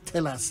and just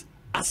tell us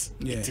as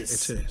it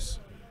is.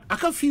 I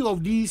can feel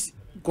of these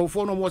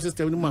conform was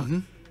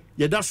system.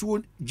 Yeah, that's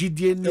one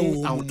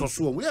GDN out of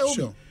so. Yeah,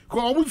 sure.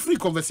 Free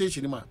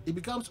conversation, it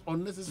becomes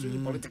unnecessarily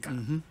political.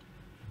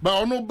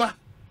 But onoba,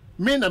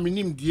 men are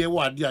minim dear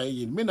what they are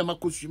men are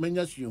makus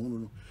menyas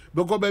you.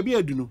 But go baby,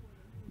 I do know.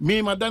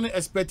 Me, madame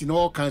expect in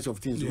all kinds of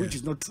things, which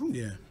is not true.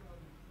 Yeah.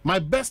 My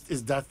best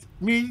is that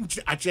me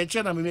a church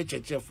and I make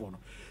church for no.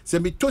 Say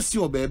me toast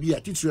your baby, I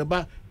teach you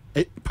about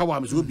power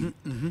is will be.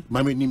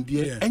 Mammy nim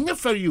dear, and you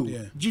for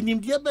you.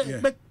 Jinim dear,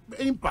 but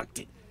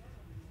impacted.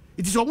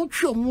 It is almost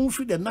sure move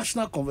through the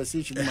national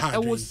conversation.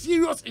 It was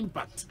serious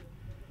impact.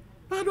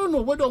 I don't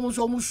know whether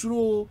almost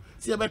slow,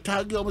 see about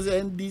target almost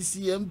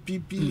NDC,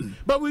 MPP,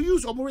 but we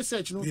use our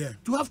research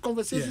to have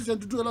conversations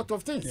and to do a lot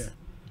of things.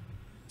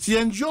 See,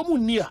 and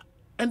near,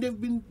 and they've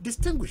been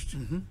distinguished.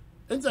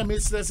 And I may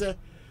say,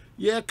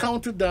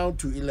 counted down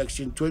to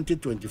election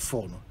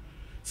 2024. No?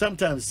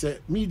 Sometimes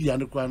media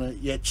and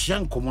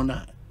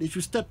the they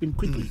should step in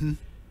quickly.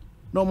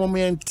 No more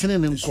men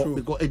telling them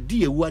because a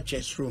dear watch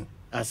is true.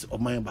 As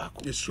of my back,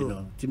 it's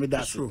true.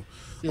 It's true.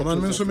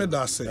 Omanhene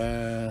Kwabena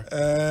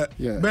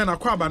Asante. Ben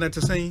Kwabena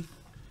to say,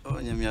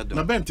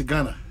 na Ben to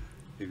Ghana.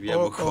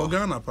 Oh,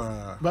 Ghana,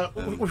 pa. But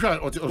we try.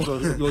 Look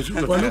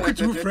at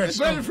you fresh.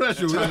 Very fresh.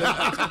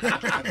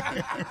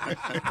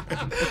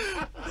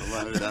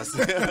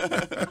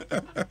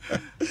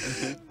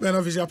 Ben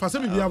official pass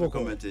me bia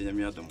boko.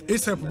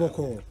 It's a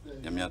boko.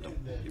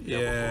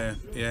 Yeah.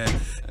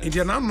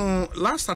 Indiana last